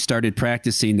Andy Reid started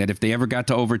practicing that if they ever got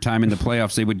to overtime in the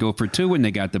playoffs, they would go for 2 when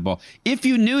they got the ball? If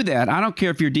you knew that, I don't care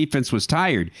if your defense was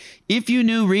tired. If you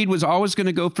knew Reid was always going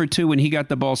to go for 2 when he got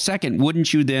the ball second,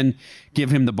 wouldn't you then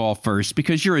give him the ball first?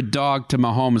 Because you're a dog to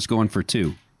Mahomes going for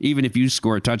 2, even if you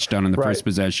score a touchdown in the first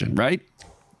possession, right?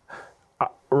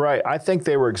 Right. I think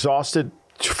they were exhausted.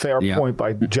 Fair point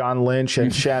by John Lynch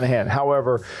and Shanahan.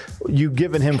 However, you've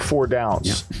given him 4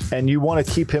 downs, and you want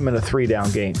to keep him in a 3-down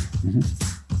game.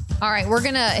 All right, we're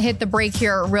going to hit the break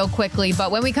here real quickly. But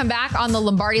when we come back on the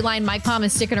Lombardi line, Mike Palm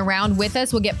is sticking around with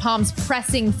us. We'll get Palm's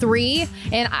pressing 3.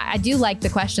 And I do like the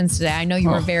questions today. I know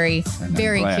you were very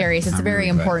curious. It's very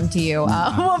important to you.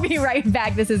 We'll be right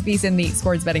back. This is VSiN, the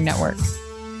Sports Betting Network.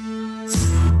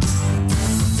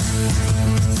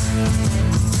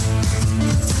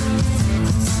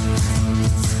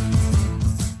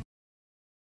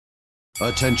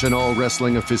 Attention all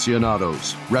wrestling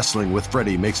aficionados. Wrestling with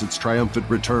Freddie makes its triumphant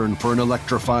return for an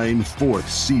electrifying 4th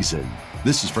season.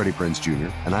 This is Freddie Prinze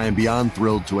Jr., and I am beyond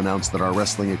thrilled to announce that our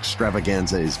wrestling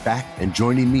extravaganza is back, and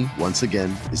joining me once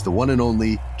again is the one and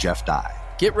only Jeff Dye.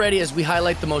 Get ready as we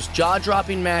highlight the most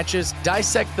jaw-dropping matches,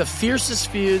 dissect the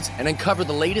fiercest feuds, and uncover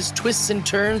the latest twists and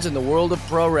turns in the world of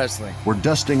pro wrestling. We're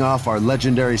dusting off our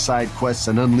legendary side quests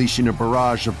and unleashing a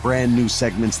barrage of brand new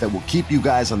segments that will keep you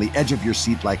guys on the edge of your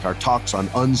seat like our talks on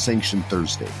Unsanctioned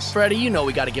Thursdays. Freddie, you know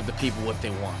we got to give the people what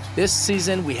they want. This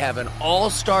season, we have an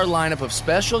all-star lineup of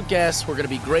special guests who are going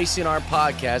to be gracing our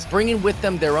podcast, bringing with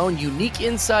them their own unique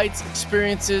insights,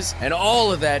 experiences, and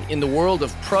all of that in the world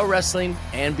of pro wrestling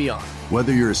and beyond.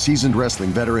 Whether you're a seasoned wrestling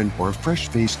veteran or a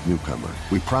fresh-faced newcomer,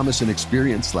 we promise an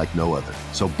experience like no other.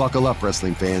 So buckle up,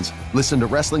 wrestling fans. Listen to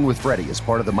Wrestling with Freddie as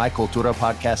part of the My Cultura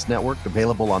Podcast Network,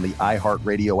 available on the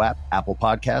iHeartRadio app, Apple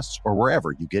Podcasts, or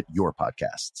wherever you get your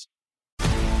podcasts.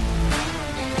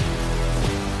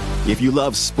 If you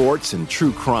love sports and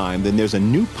true crime, then there's a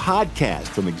new podcast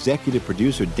from executive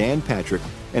producer Dan Patrick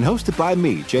and hosted by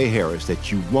me, Jay Harris,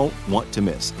 that you won't want to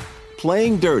miss.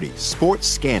 Playing Dirty: Sports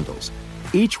Scandals.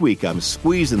 Each week, I'm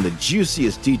squeezing the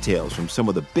juiciest details from some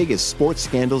of the biggest sports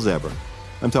scandals ever.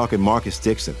 I'm talking Marcus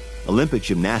Dixon, Olympic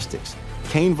gymnastics,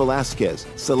 Cain Velasquez,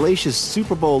 salacious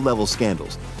Super Bowl-level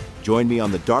scandals. Join me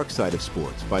on the dark side of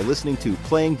sports by listening to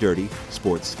Playing Dirty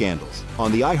Sports Scandals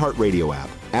on the iHeartRadio app,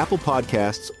 Apple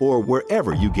Podcasts, or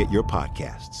wherever you get your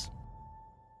podcasts.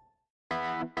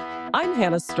 I'm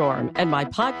Hannah Storm, and my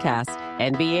podcast,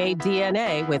 NBA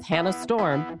DNA with Hannah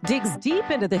Storm, digs deep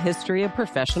into the history of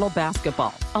professional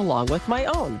basketball, along with my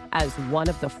own, as one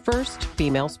of the first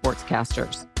female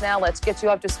sportscasters. Now let's get you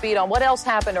up to speed on what else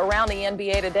happened around the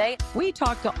NBA today. We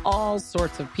talked to all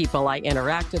sorts of people I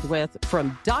interacted with,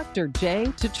 from Dr. J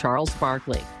to Charles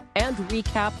Barkley, and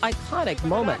recap iconic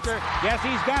moments. Yes,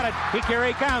 he's got it. Here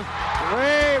he comes.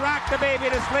 Way rock the baby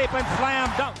to sleep and slam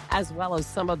dunk. As well as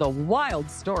some of the wild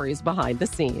stories behind the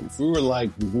scenes. We were like,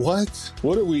 what?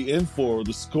 What are we in for?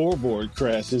 The scoreboard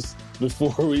crashes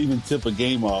before we even tip a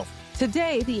game off.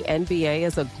 Today, the NBA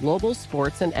is a global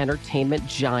sports and entertainment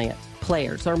giant.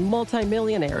 Players are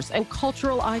multimillionaires and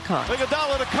cultural icons.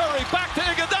 Iguodala to Curry, back to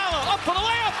Iguodala, up for the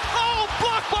layup. Oh,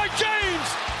 blocked by James.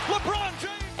 LeBron James.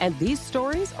 And these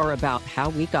stories are about how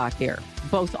we got here,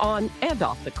 both on and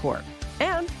off the court.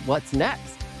 And what's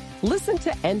next? Listen to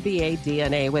NBA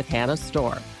DNA with Hannah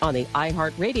Storm on the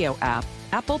iHeartRadio app,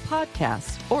 Apple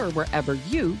Podcasts, or wherever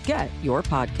you get your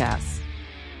podcasts.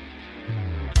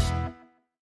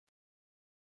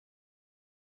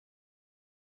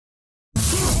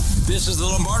 This is the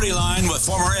Lombardi Line with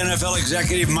former NFL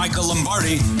executive Michael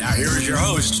Lombardi. Now here is your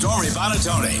host, Stormy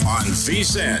Buonantony, on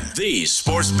VSiN, the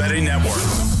Sports Betting Network.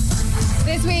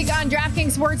 This week on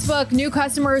DraftKings Sportsbook, new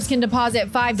customers can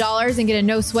deposit $5 and get a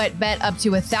no-sweat bet up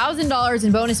to $1,000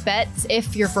 in bonus bets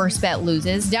if your first bet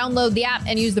loses. Download the app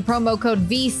and use the promo code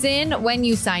VSIN when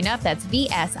you sign up. That's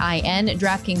VSIN.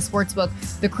 DraftKings Sportsbook,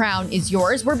 the crown is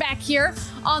yours. We're back here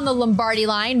on the Lombardi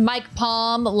Line. Mike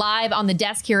Palm live on the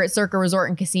desk here at Circa Resort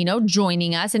and Casino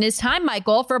joining us. And it's time,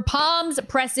 Michael, for Palm's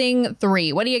Pressing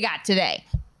 3. What do you got today?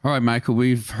 All right, Michael,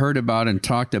 we've heard about and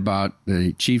talked about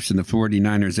the Chiefs and the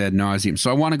 49ers ad nauseum.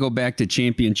 So I want to go back to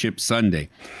Championship Sunday.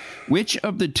 Which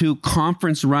of the two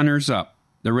conference runners-up,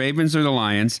 the Ravens or the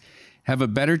Lions, have a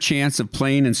better chance of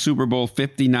playing in Super Bowl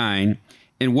 59?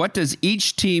 And what does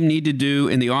each team need to do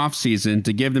in the offseason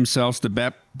to give themselves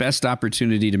the best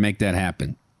opportunity to make that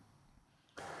happen?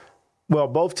 Well,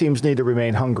 both teams need to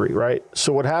remain hungry, right?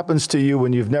 So what happens to you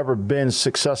when you've never been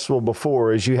successful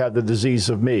before is you have the disease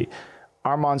of me.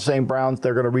 Armand St. Brown,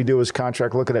 they're going to redo his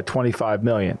contract looking at $25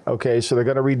 million. Okay, so they're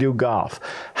going to redo Goff.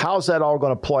 How's that all going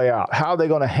to play out? How are they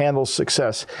going to handle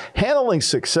success? Handling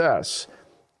success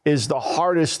is the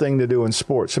hardest thing to do in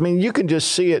sports. I mean, you can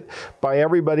just see it by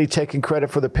everybody taking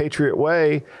credit for the Patriot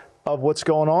way of what's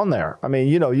going on there. I mean,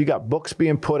 you know, you got books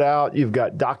being put out. You've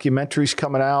got documentaries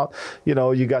coming out. You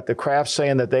know, you got the Kraft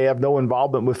saying that they have no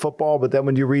involvement with football. But then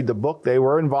when you read the book, they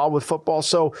were involved with football.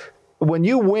 So when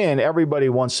you win, everybody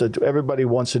wants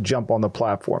to jump on the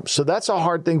platform. So that's a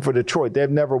hard thing for Detroit. They've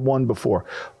never won before.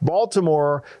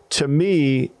 Baltimore, to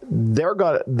me,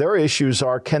 their issues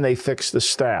are, can they fix the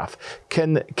staff?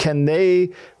 Can they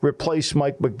replace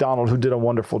Mike McDonald, who did a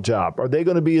wonderful job? Are they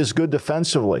going to be as good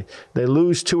defensively? They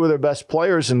lose two of their best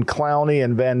players in Clowney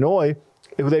and Van Noy,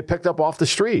 who they picked up off the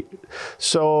street.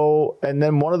 So, and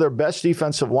then one of their best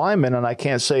defensive linemen, and I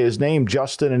can't say his name,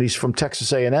 Justin, and he's from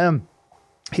Texas A&M.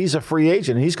 He's a free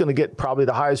agent. He's going to get probably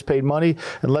the highest paid money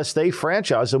unless they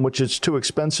franchise him, which is too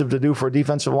expensive to do for a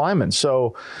defensive lineman.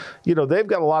 So, you know, they've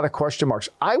got a lot of question marks.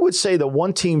 I would say the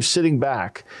one team sitting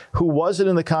back who wasn't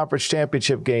in the conference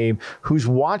championship game, who's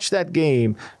watched that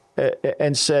game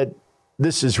and said,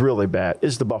 this is really bad,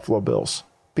 is the Buffalo Bills.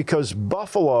 Because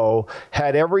Buffalo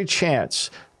had every chance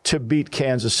to beat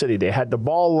Kansas City. They had the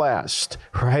ball last,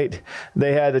 right?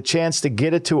 They had a chance to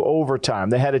get it to overtime.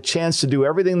 They had a chance to do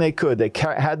everything they could. They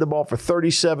had the ball for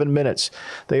 37 minutes.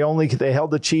 They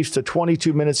held the Chiefs to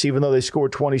 22 minutes, even though they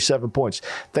scored 27 points.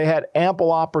 They had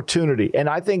ample opportunity. And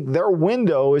I think their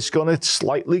window is going to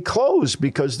slightly close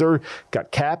because they're got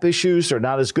cap issues. They're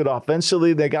not as good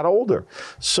offensively. They got older.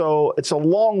 So it's a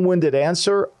long-winded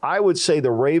answer. I would say the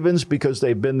Ravens because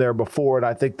they've been there before, and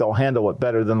I think they'll handle it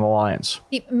better than the Lions.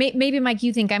 Maybe, Mike,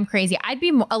 you think I'm crazy. I'd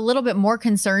be a little bit more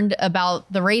concerned about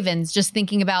the Ravens, just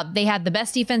thinking about they had the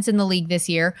best defense in the league this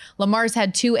year. Lamar's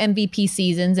had 2 MVP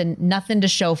seasons and nothing to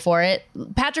show for it.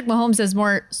 Patrick Mahomes has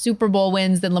more Super Bowl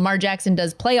wins than Lamar Jackson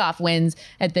does playoff wins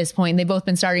at this point. They've both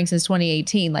been starting since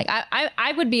 2018. Like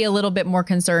I would be a little bit more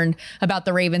concerned about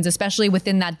the Ravens, especially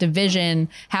within that division,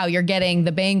 how you're getting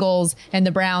the Bengals and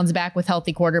the Browns back with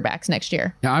healthy quarterbacks next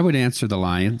year. Yeah, I would answer the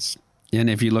Lions. And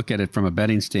if you look at it from a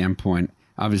betting standpoint,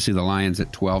 obviously the Lions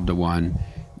at 12-1,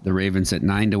 the Ravens at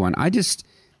 9-1.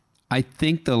 I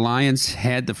think the Lions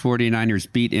had the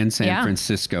 49ers beat in San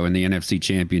Francisco in the NFC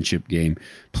Championship game,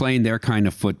 playing their kind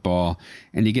of football,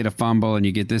 and you get a fumble and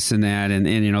you get this and that, and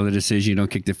the decision, you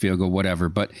don't kick the field goal, whatever.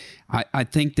 But I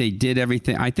think they did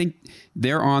everything. I think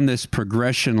they're on this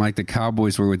progression like the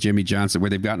Cowboys were with Jimmy Johnson, where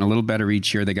they've gotten a little better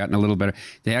each year. They've gotten a little better.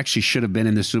 They actually should have been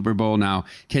in the Super Bowl. Now,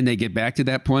 can they get back to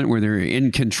that point where they're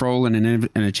in control in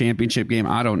a championship game?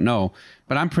 I don't know.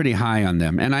 But I'm pretty high on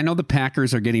them. And I know the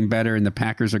Packers are getting better and the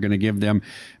Packers are going to give them.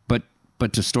 But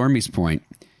to Stormy's point,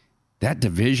 that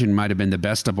division might have been the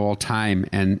best of all time.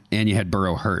 And you had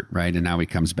Burrow hurt, right? And now he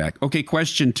comes back. Okay,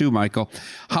 question 2, Michael.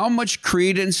 How much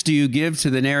credence do you give to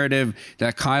the narrative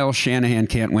that Kyle Shanahan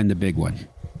can't win the big one?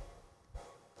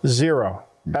 0.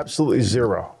 Absolutely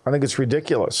 0. I think it's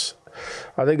ridiculous.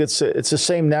 I think it's the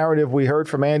same narrative we heard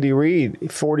from Andy Reid,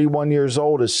 41 years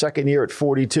old, his second year at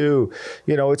 42.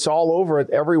 It's all over at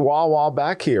every wah-wah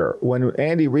back here. When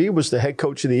Andy Reid was the head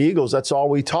coach of the Eagles, that's all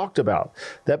we talked about.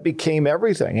 That became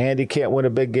everything. Andy can't win a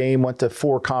big game, went to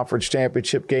 4 conference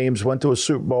championship games, went to a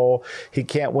Super Bowl. He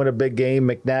can't win a big game.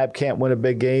 McNabb can't win a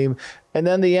big game. And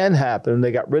then the end happened.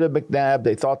 They got rid of McNabb.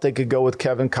 They thought they could go with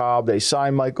Kevin Kolb. They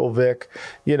signed Michael Vick,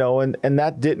 and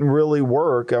that didn't really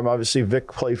work. Obviously, Vick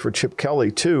played for Chip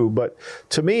Kelly too. But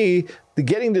to me,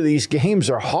 getting to these games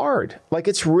are hard. Like,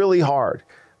 it's really hard.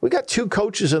 We got 2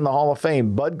 coaches in the Hall of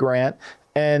Fame, Bud Grant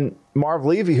and Marv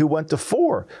Levy, who went to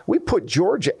 4. We put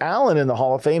George Allen in the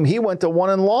Hall of Fame. He went to 1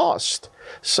 and lost.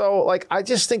 So, I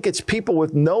just think it's people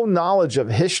with no knowledge of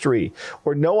history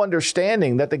or no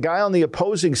understanding that the guy on the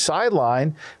opposing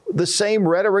sideline, the same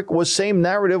rhetoric same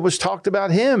narrative was talked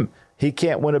about him. He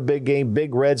can't win a big game.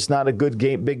 Big Red's not a good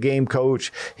big game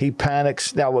coach. He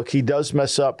panics. Now, look, he does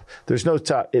mess up. There's no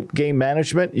game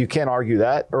management. You can't argue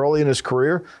that. Early in his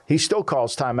career, he still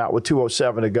calls timeout with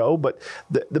 2:07 to go. But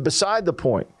beside the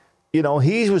point, he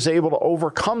was able to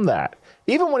overcome that.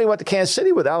 Even when he went to Kansas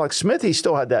City with Alex Smith, he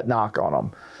still had that knock on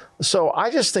him. So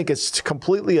I just think it's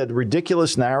completely a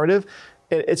ridiculous narrative.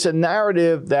 It's a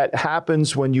narrative that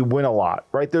happens when you win a lot,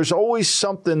 right? There's always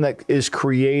something that is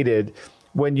created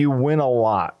when you win a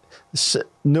lot.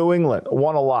 New England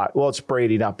won a lot. Well, it's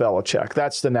Brady, not Belichick.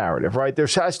 That's the narrative, right? There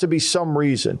has to be some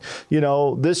reason.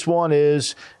 This one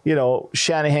is,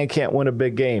 Shanahan can't win a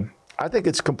big game. I think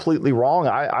it's completely wrong.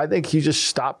 I think you just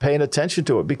stop paying attention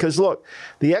to it because, look,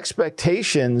 the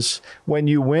expectations when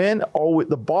you win,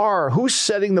 the bar, who's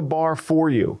setting the bar for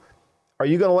you? Are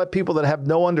you going to let people that have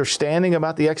no understanding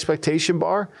about the expectation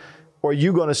bar, or are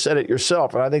you going to set it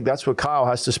yourself? And I think that's what Kyle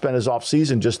has to spend his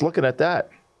offseason just looking at that.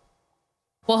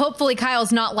 Well, hopefully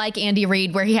Kyle's not like Andy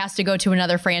Reid, where he has to go to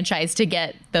another franchise to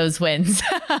get those wins.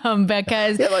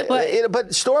 Because,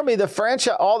 but Stormy, the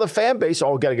franchise, all the fan base,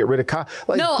 got to get rid of Kyle.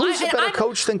 Who's a better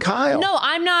coach than Kyle? No,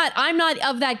 I'm not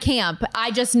of that camp.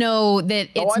 I just know that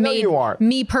it's made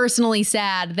me personally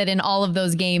sad that in all of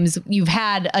those games you've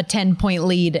had a 10-point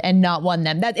lead and not won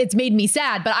them. That it's made me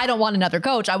sad, but I don't want another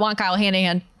coach. I want Kyle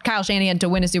Shanahan to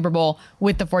win a Super Bowl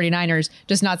with the 49ers,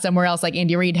 just not somewhere else like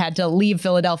Andy Reid had to leave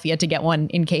Philadelphia to get one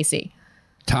in KC.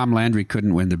 Tom Landry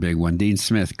couldn't win the big one. Dean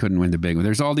Smith couldn't win the big one.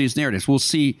 There's all these narratives. We'll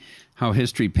see how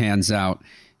history pans out.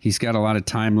 He's got a lot of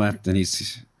time left, and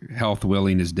he's health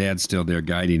willing. His dad's still there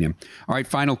guiding him. All right,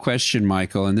 final question,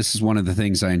 Michael, and this is one of the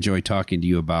things I enjoy talking to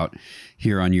you about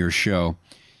here on your show.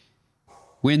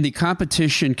 When the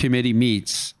competition committee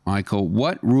meets, Michael,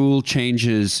 what rule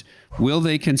changes will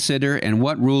they consider, and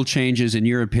what rule changes, in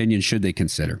your opinion, should they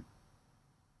consider?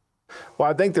 Well,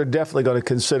 I think they're definitely going to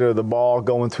consider the ball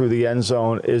going through the end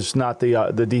zone is not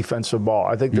the defensive ball.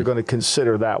 I think they're going to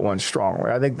consider that one strongly.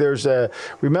 I think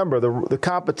remember, the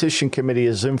competition committee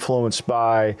is influenced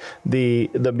by the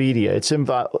media. It's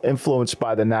influenced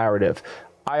by the narrative.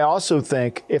 I also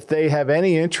think if they have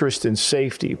any interest in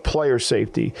safety, player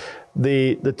safety,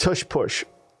 the tush push,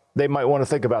 they might want to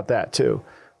think about that too.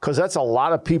 Because that's a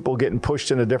lot of people getting pushed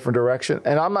in a different direction.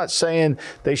 And I'm not saying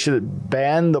they should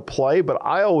ban the play, but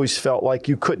I always felt like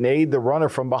you couldn't aid the runner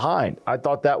from behind. I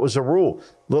thought that was a rule.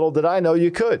 Little did I know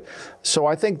you could. So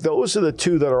I think those are the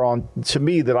two that are on, to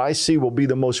me, that I see will be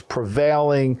the most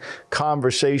prevailing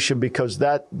conversation, because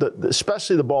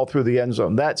especially the ball through the end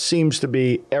zone, that seems to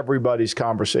be everybody's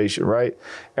conversation, right?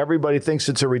 Everybody thinks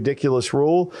it's a ridiculous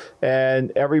rule,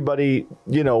 and everybody,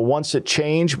 wants it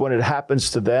changed when it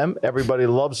happens to them. Everybody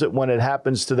loves it when it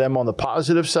happens to them on the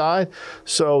positive side.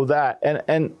 So that,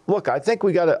 and look, I think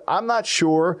I'm not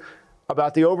sure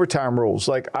about the overtime rules.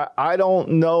 I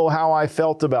don't know how I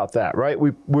felt about that, right?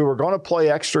 We were going to play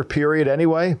extra period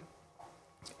anyway.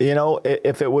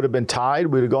 If it would have been tied,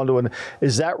 we'd have gone to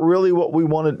is that really what we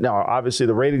wanted? Now, obviously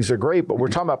the ratings are great, but we're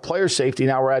talking about player safety.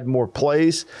 Now we're adding more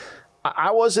plays.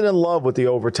 I wasn't in love with the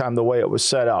overtime the way it was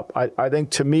set up. I think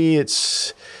to me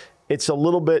it's a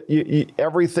little bit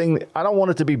everything. I don't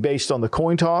want it to be based on the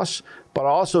coin toss, but I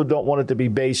also don't want it to be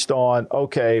based on,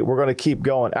 okay, we're going to keep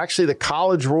going. Actually, the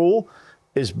college rule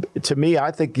is, to me,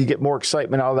 I think you get more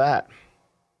excitement out of that.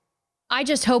 I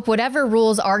just hope whatever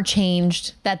rules are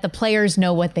changed, that the players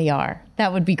know what they are.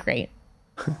 That would be great.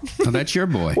 Well, that's your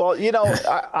boy. Well,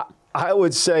 I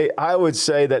would say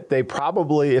that they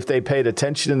probably, if they paid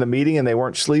attention in the meeting and they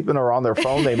weren't sleeping or on their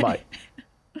phone, they might.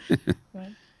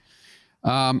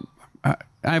 I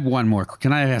have one more.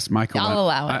 Can I ask Michael? I'll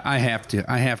allow it. I have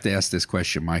to ask this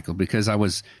question, Michael, because I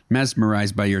was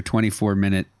mesmerized by your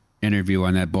 24-minute interview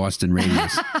on that Boston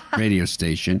radio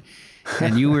station,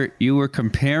 and you were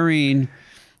comparing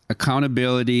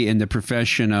accountability in the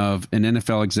profession of an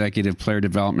NFL executive player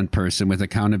development person with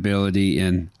accountability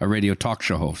in a radio talk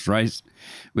show host, right?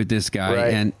 With this guy.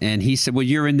 Right. And he said, well,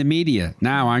 you're in the media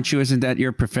now, aren't you? Isn't that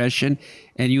your profession?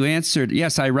 And you answered,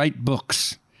 yes, I write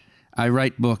books.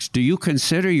 Do you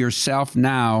consider yourself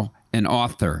now an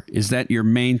author? Is that your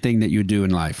main thing that you do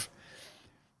in life?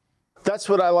 That's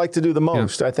what I like to do the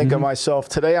most. Yeah. I think of myself.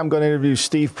 Today I'm going to interview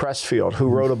Steve Pressfield, who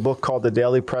wrote a book called The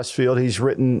Daily Pressfield.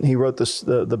 He wrote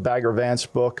the Bagger Vance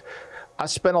book. I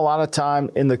spend a lot of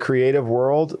time in the creative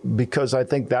world because I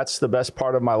think that's the best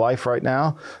part of my life right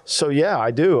now. So yeah, I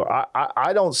do.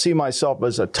 I don't see myself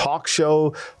as a talk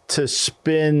show to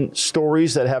spin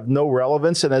stories that have no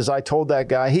relevance. And as I told that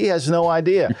guy, he has no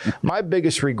idea. My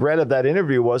biggest regret of that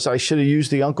interview was I should have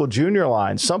used the Uncle Junior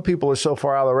line. Some people are so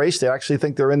far out of the race, they actually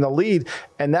think they're in the lead,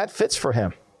 and that fits for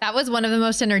him. That was one of the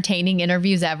most entertaining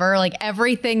interviews ever. Like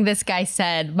everything this guy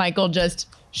said, Michael just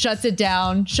shuts it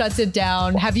down.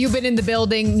 Have you been in the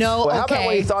building? No. Well, how about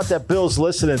when he thought that Bill's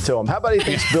listening to him? How about he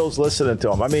thinks Bill's listening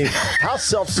to him? I mean, how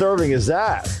self-serving is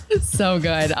that? So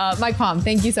good. Mike Palm,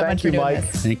 thank you so much for doing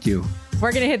Mike. this. Thank you.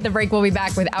 We're going to hit the break. We'll be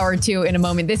back with hour 2 in a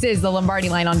moment. This is the Lombardi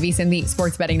Line on VSiN, the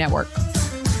Sports Betting Network.